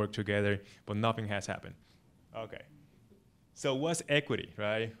together, we work together, but nothing has happened. Okay. So what's equity,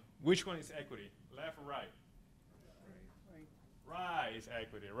 right? Which one is equity? Left or right? Right is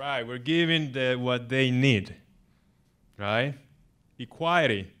equity, right. We're giving what they need, right?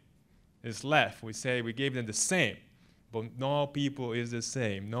 Equality is left. We say we gave them the same. But no people is the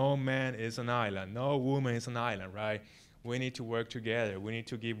same. No man is an island. No woman is an island, right? We need to work together. We need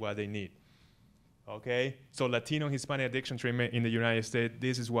to give what they need. Okay? So Latino Hispanic addiction treatment in the United States,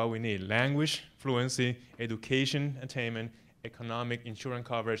 this is what we need. Language, fluency, education, attainment, economic, insurance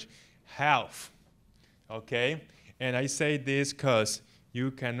coverage, health. Okay? And I say this because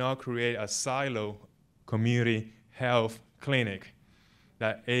you cannot create a silo community health clinic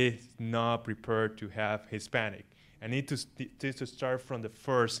that is not prepared to have Hispanic. I need to start from the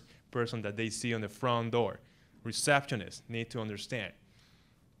first person that they see on the front door. Receptionists need to understand.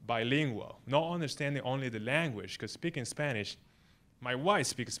 Bilingual, not understanding only the language, because speaking Spanish, my wife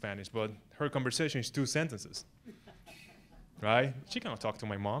speaks Spanish, but her conversation is 2 sentences, right? She cannot talk to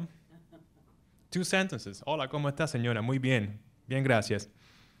my mom. 2 sentences. Hola, ¿cómo está, señora? Muy bien. Bien, gracias.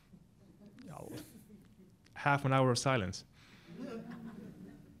 Half an hour of silence.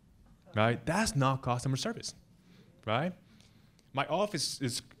 Right? That's not customer service. Right? My office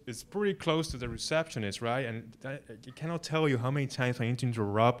is pretty close to the receptionist, right? And I cannot tell you how many times I need to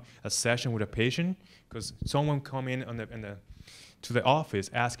interrupt a session with a patient because someone come in to the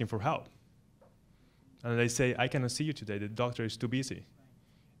office asking for help. And they say, I cannot see you today. The doctor is too busy.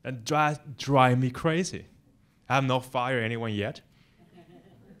 And that drives me crazy. I have not fired anyone yet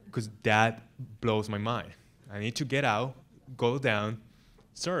because that blows my mind. I need to get out, go down.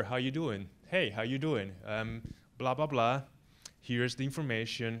 Sir, how you doing? Hey, how you doing? Blah, blah, blah. Here's the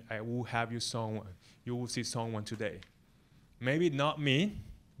information. I will have you someone. You will see someone today. Maybe not me,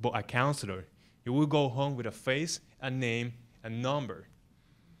 but a counselor. You will go home with a face, a name, a number,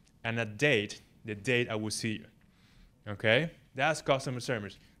 and a date, the date I will see you. Okay? That's customer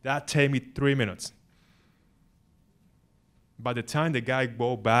service. That take me 3 minutes. By the time the guy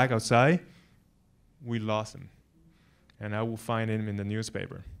go back outside, we lost him. And I will find him in the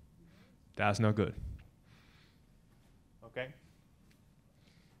newspaper. That's not good. Okay?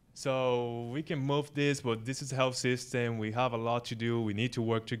 So we can move this, but this is a health system. We have a lot to do. We need to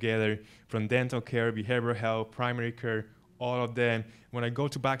work together from dental care, behavioral health, primary care, all of them. When I go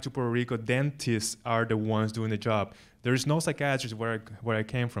back to Puerto Rico, dentists are the ones doing the job. There's no psychiatrist where I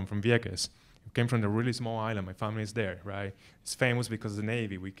came from Vieques. I came from a really small island. My family is there, right? It's famous because of the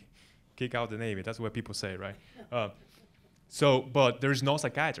Navy. We kick out the Navy. That's what people say, right? But there's no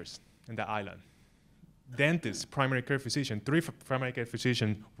psychiatrist in the island. dentists, primary care physician, 3 primary care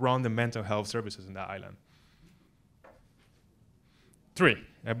physicians run the mental health services in that island. 3.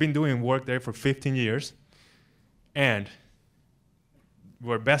 I've been doing work there for 15 years, and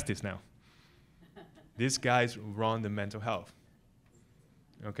we're besties now. These guys run the mental health.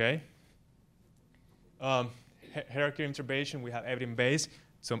 Okay? Hierarchy intervention, we have evidence-based,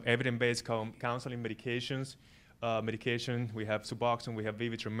 some evidence-based counseling medications. We have Suboxone, we have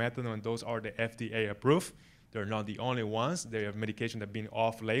Vivitrol, methadone, and those are the FDA approved. They're not the only ones. They have medications that have been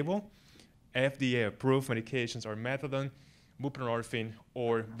off-label. FDA approved medications are methadone, buprenorphine,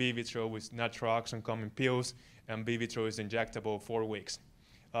 or Vivitrol with naproxen common pills, and Vivitrol is injectable 4 weeks.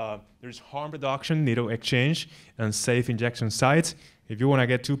 There's harm reduction, needle exchange, and safe injection sites. If you want to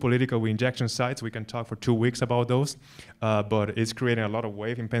get too political with injection sites, we can talk for 2 weeks about those. But it's creating a lot of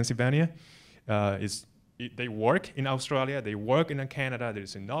wave in Pennsylvania. They work in Australia, they work in Canada,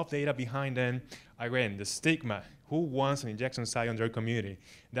 there's enough data behind them. Again, the stigma, who wants an injection site in their community?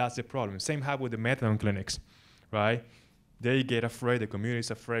 That's the problem. Same happens with the methadone clinics, right? They get afraid, the community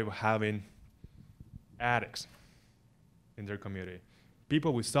is afraid of having addicts in their community.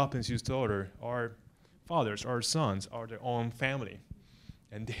 People with substance use disorder are fathers or sons or their own family,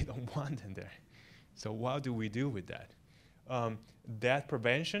 and they don't want them there. So what do we do with that? That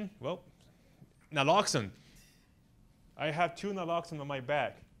prevention, well, naloxone. I have 2 naloxone on my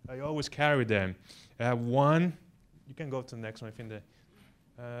back. I always carry them. I have 1. You can go to the next one. I think the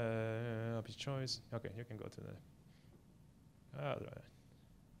obvious choice. Okay, you can go to the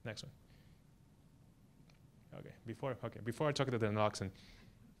next one. Okay, before I talk about the naloxone,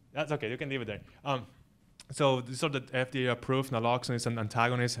 that's okay. You can leave it there. So these are the FDA approved. Naloxone is an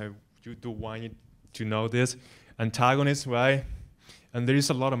antagonist. I do want you to know this. Antagonist, right? And there is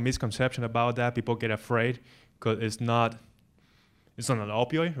a lot of misconception about that. People get afraid because it's not an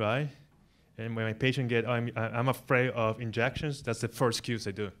opioid, right? And when my patient I'm afraid of injections, that's the first excuse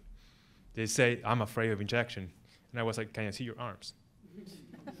they do. They say, I'm afraid of injection. And I was like, can I see your arms?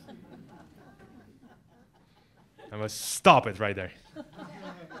 I was, stop it right there.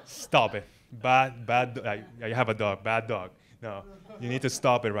 Stop it. Bad, I have a dog, bad dog. No, you need to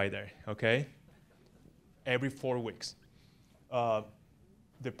stop it right there, okay? Every 4 weeks.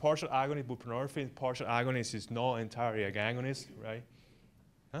 The partial agonist, buprenorphine, partial agonist is not entirely an agonist, right?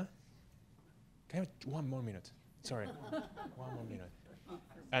 Huh? Can I have 1 more minute? Sorry, 1 more minute.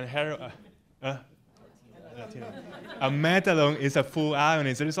 And a methadone is a full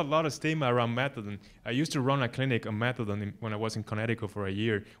agonist. There is a lot of stigma around methadone. I used to run a clinic on methadone when I was in Connecticut for a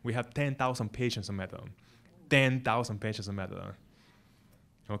year. We had 10,000 patients on methadone. 10,000 patients on methadone.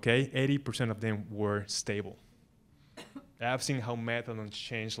 Okay, 80% of them were stable. I've seen how methadone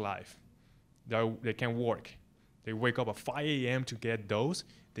changed life. They can work. They wake up at 5 a.m. to get dose.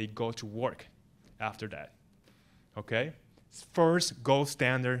 They go to work after that. Okay? First gold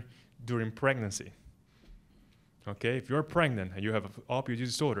standard during pregnancy. Okay? If you're pregnant and you have an opioid use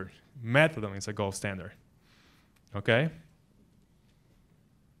disorder, methadone is a gold standard. Okay?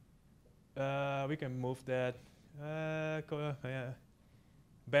 We can move that.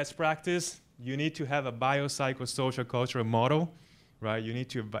 Best practice. You need to have a biopsychosocial cultural model, right? You need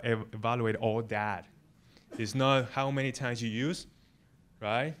to evaluate all that. It's not how many times you use,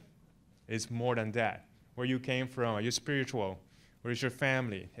 right? It's more than that. Where you came from, are you spiritual? Where is your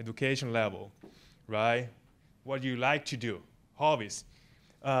family? Education level, right? What do you like to do? Hobbies.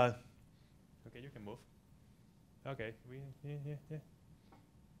 Okay, you can move. Okay,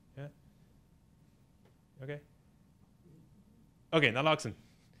 yeah. Okay. Okay, naloxone.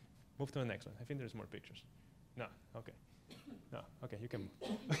 Move to the next one. I think there's more pictures. No, okay. No, okay, you can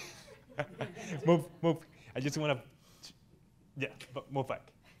move. move. I just want to, yeah, but move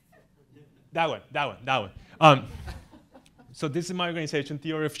back. That one. So this is my organization,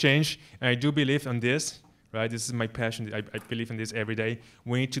 Theory of Change, and I do believe in this, right? This is my passion. I believe in this every day.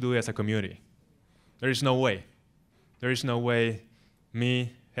 We need to do it as a community. There is no way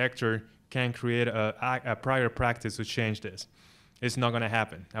me, Hector, can create a prior practice to change this. It's not going to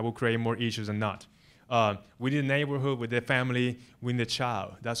happen. I will create more issues than not. With the neighborhood, with the family, with the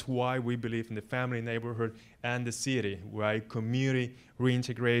child. That's why we believe in the family, neighborhood, and the city, right? Community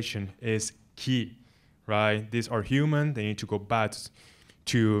reintegration is key, right? These are human. They need to go back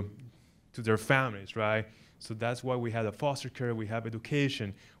to their families, right? So that's why we have the foster care. We have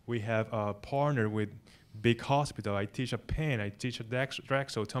education. We have a partner with big hospital. I teach at Penn. I teach at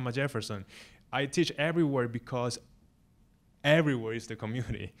Drexel, Thomas Jefferson. I teach everywhere because everywhere is the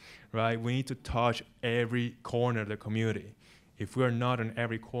community, right? We need to touch every corner of the community. If we are not in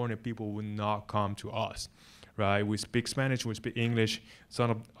every corner, people will not come to us, right? We speak Spanish, we speak English,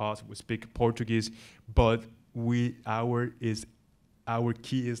 some of us we speak Portuguese, but our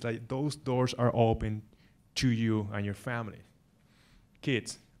key is like those doors are open to you and your family.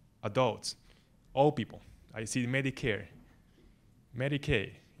 Kids, adults, all people. I see Medicare,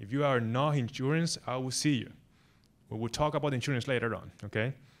 Medicaid. If you are not insurance, I will see you. We will talk about insurance later on,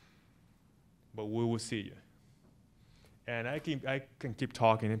 okay? But we will see you. And I can keep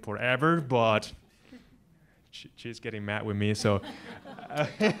talking forever, but she's getting mad with me, so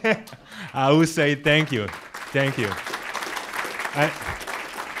I will say thank you. Thank you.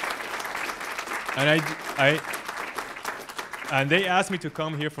 And they asked me to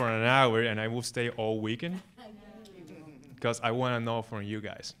come here for an hour, and I will stay all weekend because I want to know from you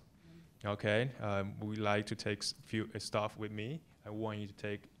guys. Okay? We like to take few stuff with me. I want you to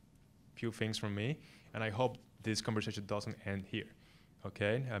take few things from me, and I hope this conversation doesn't end here.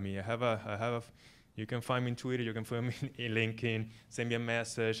 Okay? I mean, you can find me on Twitter, you can find me in LinkedIn, send me a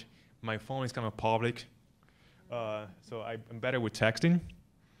message. My phone is kind of public, so I'm better with texting.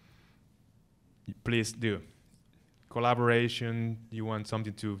 Please do. Collaboration, you want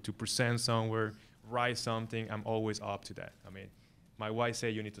something to present somewhere, write something, I'm always up to that. I mean, my wife say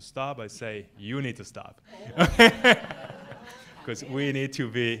you need to stop, I say you need to stop. Because we need to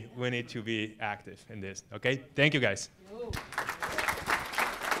be active in this, okay? Thank you guys.